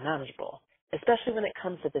feels unmanageable, especially when it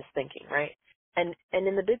comes to this thinking, right? And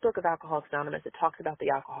in the big book of Alcoholics Anonymous, it talks about the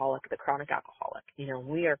alcoholic, the chronic alcoholic. You know,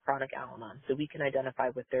 we are chronic Al-Anon, so we can identify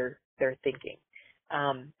with their thinking.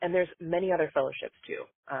 And there's many other fellowships too,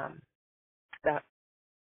 that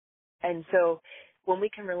And so when we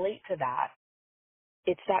can relate to that,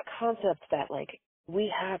 it's that concept that, like,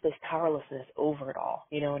 we have this powerlessness over it all,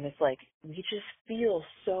 and it's like we just feel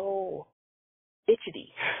so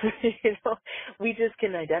itchy, we just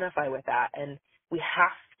can identify with that, and we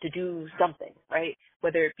have to do something, right?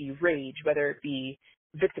 Whether it be rage, whether it be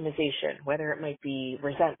victimization, whether it might be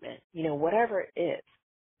resentment, whatever it is,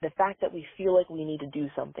 the fact that we feel like we need to do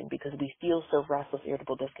something because we feel so restless,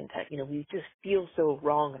 irritable, discontent, we just feel so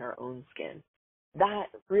wrong in our own skin. That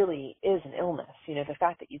really is an illness, the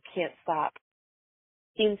fact that you can't stop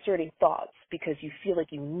inserting thoughts because you feel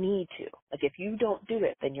like you need to. Like, if you don't do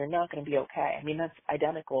it, then you're not going to be okay. I mean, that's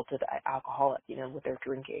identical to the alcoholic, with their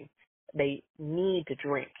drinking. They need to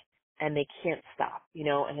drink and they can't stop,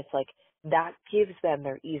 and it's like that gives them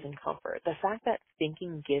their ease and comfort. The fact that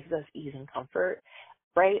thinking gives us ease and comfort,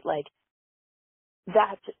 right? Like,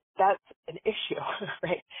 that's an issue,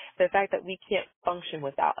 right? The fact that we can't function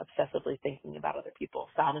without obsessively thinking about other people,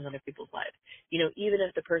 solving other people's lives. Even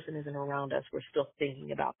if the person isn't around us, we're still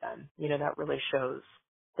thinking about them. That really shows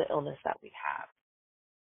the illness that we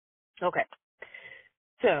have. Okay,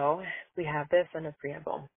 so we have this in a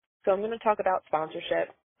preamble. So I'm going to talk about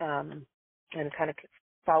sponsorship and kind of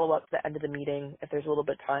follow up to the end of the meeting. If there's a little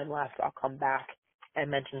bit of time left, I'll come back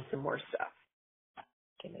and mention some more stuff.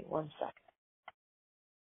 Give me 1 second.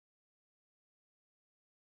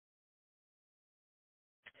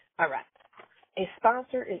 All right. A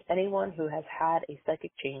sponsor is anyone who has had a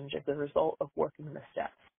psychic change as a result of working the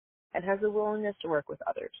steps and has a willingness to work with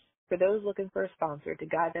others. For those looking for a sponsor to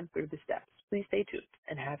guide them through the steps, please stay tuned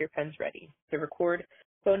and have your pens ready to record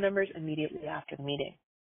phone numbers immediately after the meeting.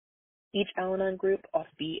 Each Al-Anon group ought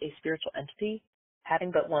to be a spiritual entity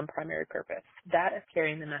having but one primary purpose, that of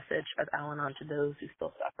carrying the message of Al-Anon to those who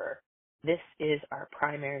still suffer. This is our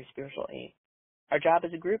primary spiritual aim. Our job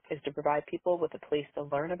as a group is to provide people with a place to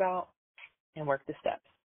learn about and work the steps.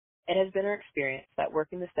 It has been our experience that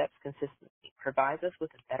working the steps consistently provides us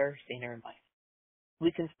with a better, saner life.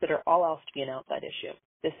 We consider all else to be an outside issue.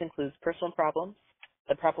 This includes personal problems.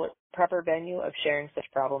 The proper venue of sharing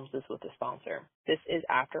such problems is with the sponsor. This is,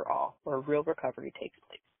 after all, where real recovery takes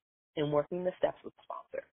place, in working the steps with the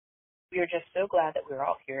sponsor. We are just so glad that we're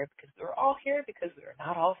all here because we are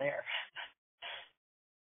not all there.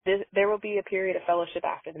 There will be a period of fellowship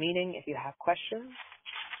after the meeting. If you have questions,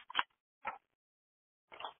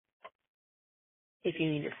 if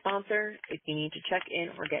you need a sponsor, if you need to check in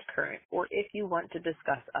or get current, or if you want to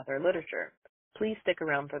discuss other literature, please stick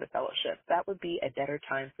around for the fellowship. That would be a better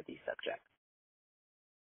time for these subjects.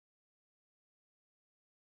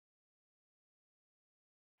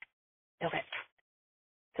 Okay.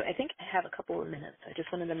 So I think I have a couple of minutes. I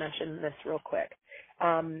just wanted to mention this real quick.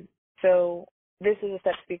 So this is a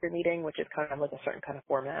step speaker meeting, which is kind of like a certain kind of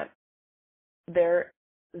format. There's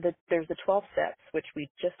the 12 steps, which we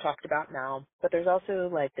just talked about now, but there's also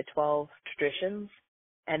like the 12 traditions.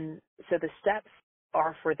 And so the steps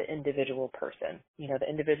are for the individual person. The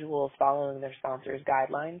individual is following their sponsor's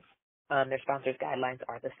guidelines. Their sponsor's guidelines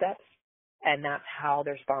are the steps, and that's how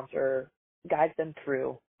their sponsor guides them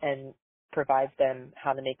through and provides them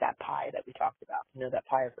how to make that pie that we talked about, that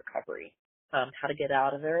pie of recovery, how to get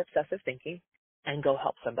out of their obsessive thinking and go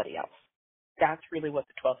help somebody else. That's really what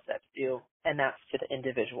the 12 steps do, and that's to the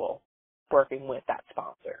individual working with that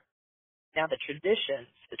sponsor. Now the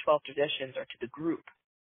 12 traditions are to the group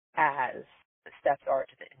as the steps are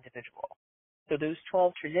to the individual. So those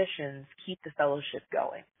 12 traditions keep the fellowship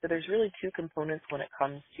going. So there's really two components when it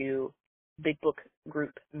comes to big book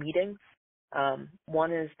group meetings.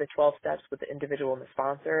 One is the 12 steps with the individual and the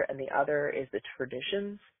sponsor, and the other is the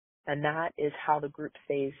traditions. And that is how the group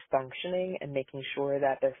stays functioning and making sure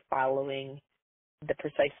that they're following the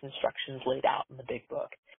precise instructions laid out in the big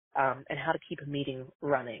book, and how to keep a meeting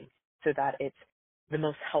running so that it's the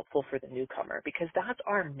most helpful for the newcomer, because that's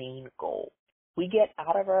our main goal. We get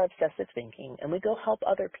out of our obsessive thinking and we go help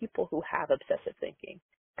other people who have obsessive thinking.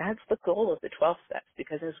 That's the goal of the 12 steps,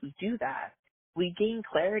 because as we do that, we gain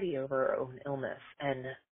clarity over our own illness. And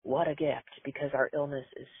what a gift, because our illness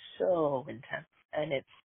is so intense and it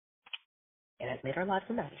has made our lives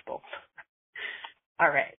unmanageable. All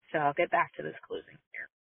right, so I'll get back to this closing here.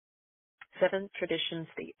 7th tradition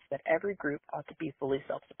states that every group ought to be fully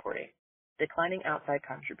self-supporting, declining outside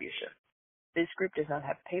contributions. This group does not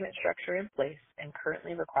have a payment structure in place and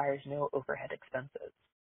currently requires no overhead expenses.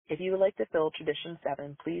 If you would like to fill Tradition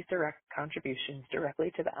 7, please direct contributions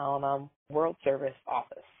directly to the Al-Anon World Service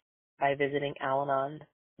Office by visiting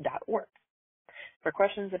alanon.org. For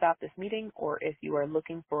questions about this meeting, or if you are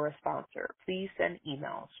looking for a sponsor, please send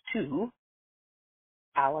emails to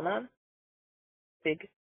Al-Anon, Big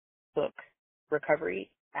Book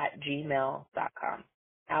Recovery alanontbigbookrecovery@gmail.com.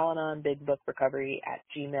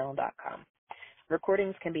 alanontbigbookrecovery@gmail.com.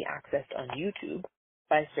 Recordings can be accessed on YouTube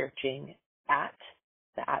by searching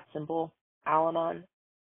the @ symbol, Al-Anon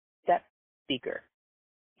Step Speaker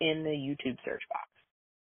in the YouTube search box.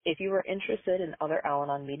 If you are interested in other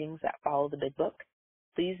Al-Anon meetings that follow the Big Book,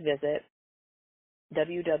 please visit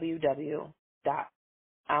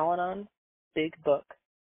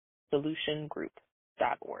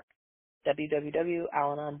www.alanonbigbooksolutiongroup.org.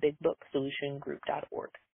 www.alanonbigbooksolutiongroup.org.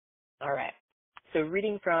 All right. So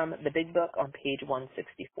reading from the Big Book on page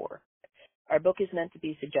 164. Our book is meant to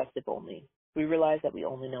be suggestive only. We realize that we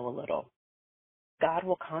only know a little. God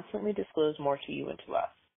will constantly disclose more to you and to us.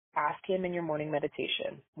 Ask him in your morning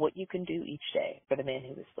meditation what you can do each day for the man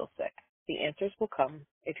who is still sick. The answers will come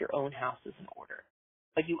if your own house is in order.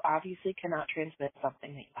 But you obviously cannot transmit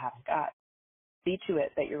something that you haven't got. See to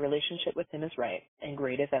it that your relationship with him is right, and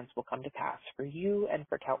great events will come to pass for you and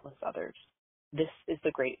for countless others. This is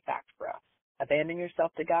the great fact for us. Abandon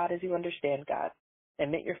yourself to God as you understand God.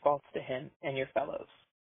 Admit your faults to him and your fellows.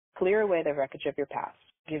 Clear away the wreckage of your past.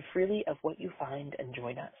 Give freely of what you find and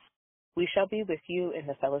join us. We shall be with you in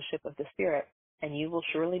the fellowship of the Spirit, and you will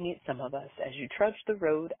surely meet some of us as you trudge the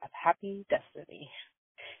road of happy destiny.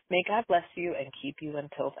 May God bless you and keep you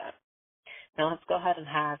until then. Now let's go ahead and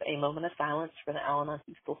have a moment of silence for the Al-Anon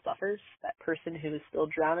who still suffers, that person who is still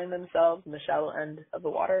drowning themselves in the shallow end of the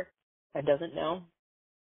water and doesn't know.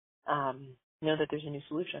 Know that there's a new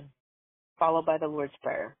solution, followed by the Lord's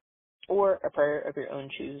Prayer, or a prayer of your own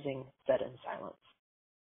choosing said in silence.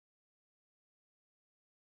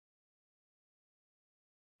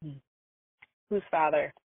 Whose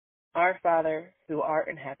Father? Our Father, who art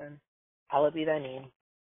in heaven, hallowed be thy name.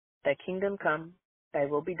 Thy kingdom come, thy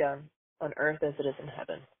will be done, on earth as it is in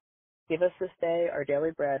heaven. Give us this day our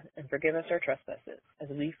daily bread, and forgive us our trespasses, as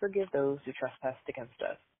we forgive those who trespass against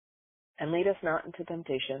us. And lead us not into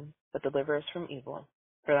temptation, but deliver us from evil.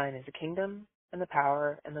 For thine is the kingdom, and the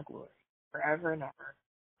power, and the glory, forever and ever.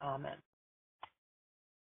 Amen.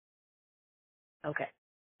 Okay,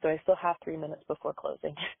 so I still have 3 minutes before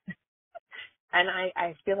closing. And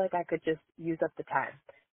I feel like I could just use up the time.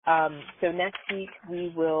 So next week we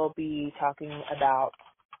will be talking about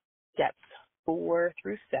steps 4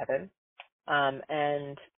 through 7.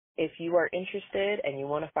 And if you are interested and you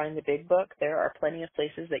want to find the Big Book, there are plenty of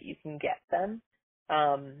places that you can get them.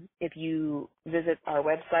 If you visit our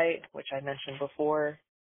website, which I mentioned before,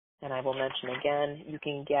 and I will mention again, you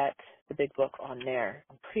can get the Big Book on there.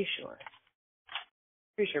 I'm pretty sure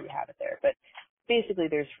we have it there. But basically,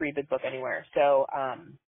 there's free Big Book anywhere. So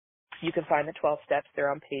you can find the 12 steps.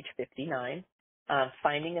 They're on page 59.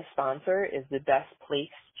 Finding a sponsor is the best place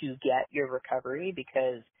to get your recovery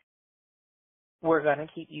because we're going to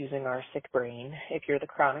keep using our sick brain. If you're the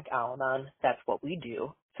chronic Al-Anon, that's what we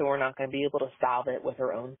do. So we're not going to be able to solve it with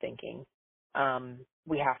our own thinking.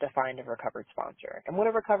 We have to find a recovered sponsor. And what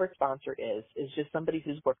a recovered sponsor is just somebody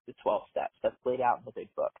who's worked the 12 steps that's laid out in the Big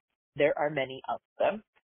Book. There are many of them.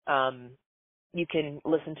 You can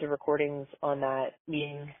listen to recordings on that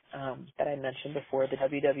meeting that I mentioned before, the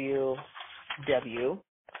www.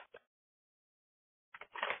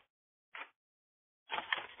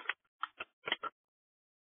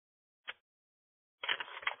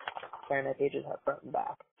 Sorry, my pages have front and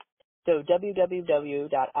back. So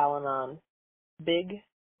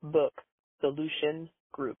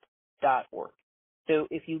www.alanonbigbooksolutiongroup.org. So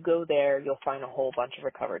if you go there, you'll find a whole bunch of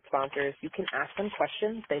recovered sponsors. You can ask them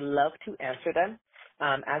questions. They love to answer them.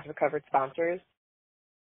 As recovered sponsors,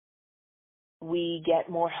 we get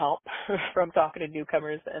more help from talking to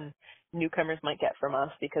newcomers, and newcomers might get from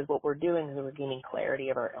us because what we're doing is we're gaining clarity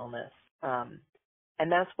of our illness. And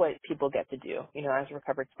that's what people get to do. You know, as a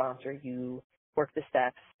recovered sponsor, you work the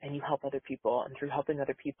steps and you help other people. And through helping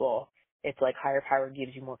other people, it's like higher power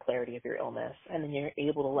gives you more clarity of your illness. And then you're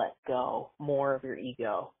able to let go more of your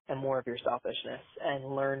ego and more of your selfishness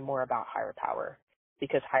and learn more about higher power,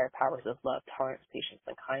 because higher powers of love, tolerance, patience,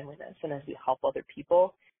 and kindliness. And as we help other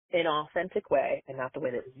people in an authentic way and not the way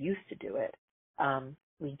that we used to do it,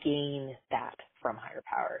 we gain that from higher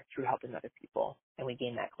power through helping other people. And we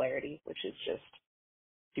gain that clarity, which is just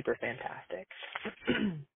super fantastic.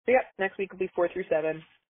 So yeah, next week will be 4 through 7.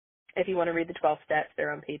 If you want to read the 12 steps,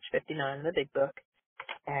 they're on page 59 in the Big Book,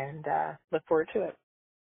 and look forward to it.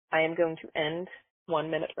 I am going to end 1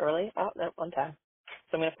 minute early. Oh, no, one time.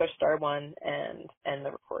 So I'm going to push *1 and end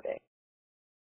the recording.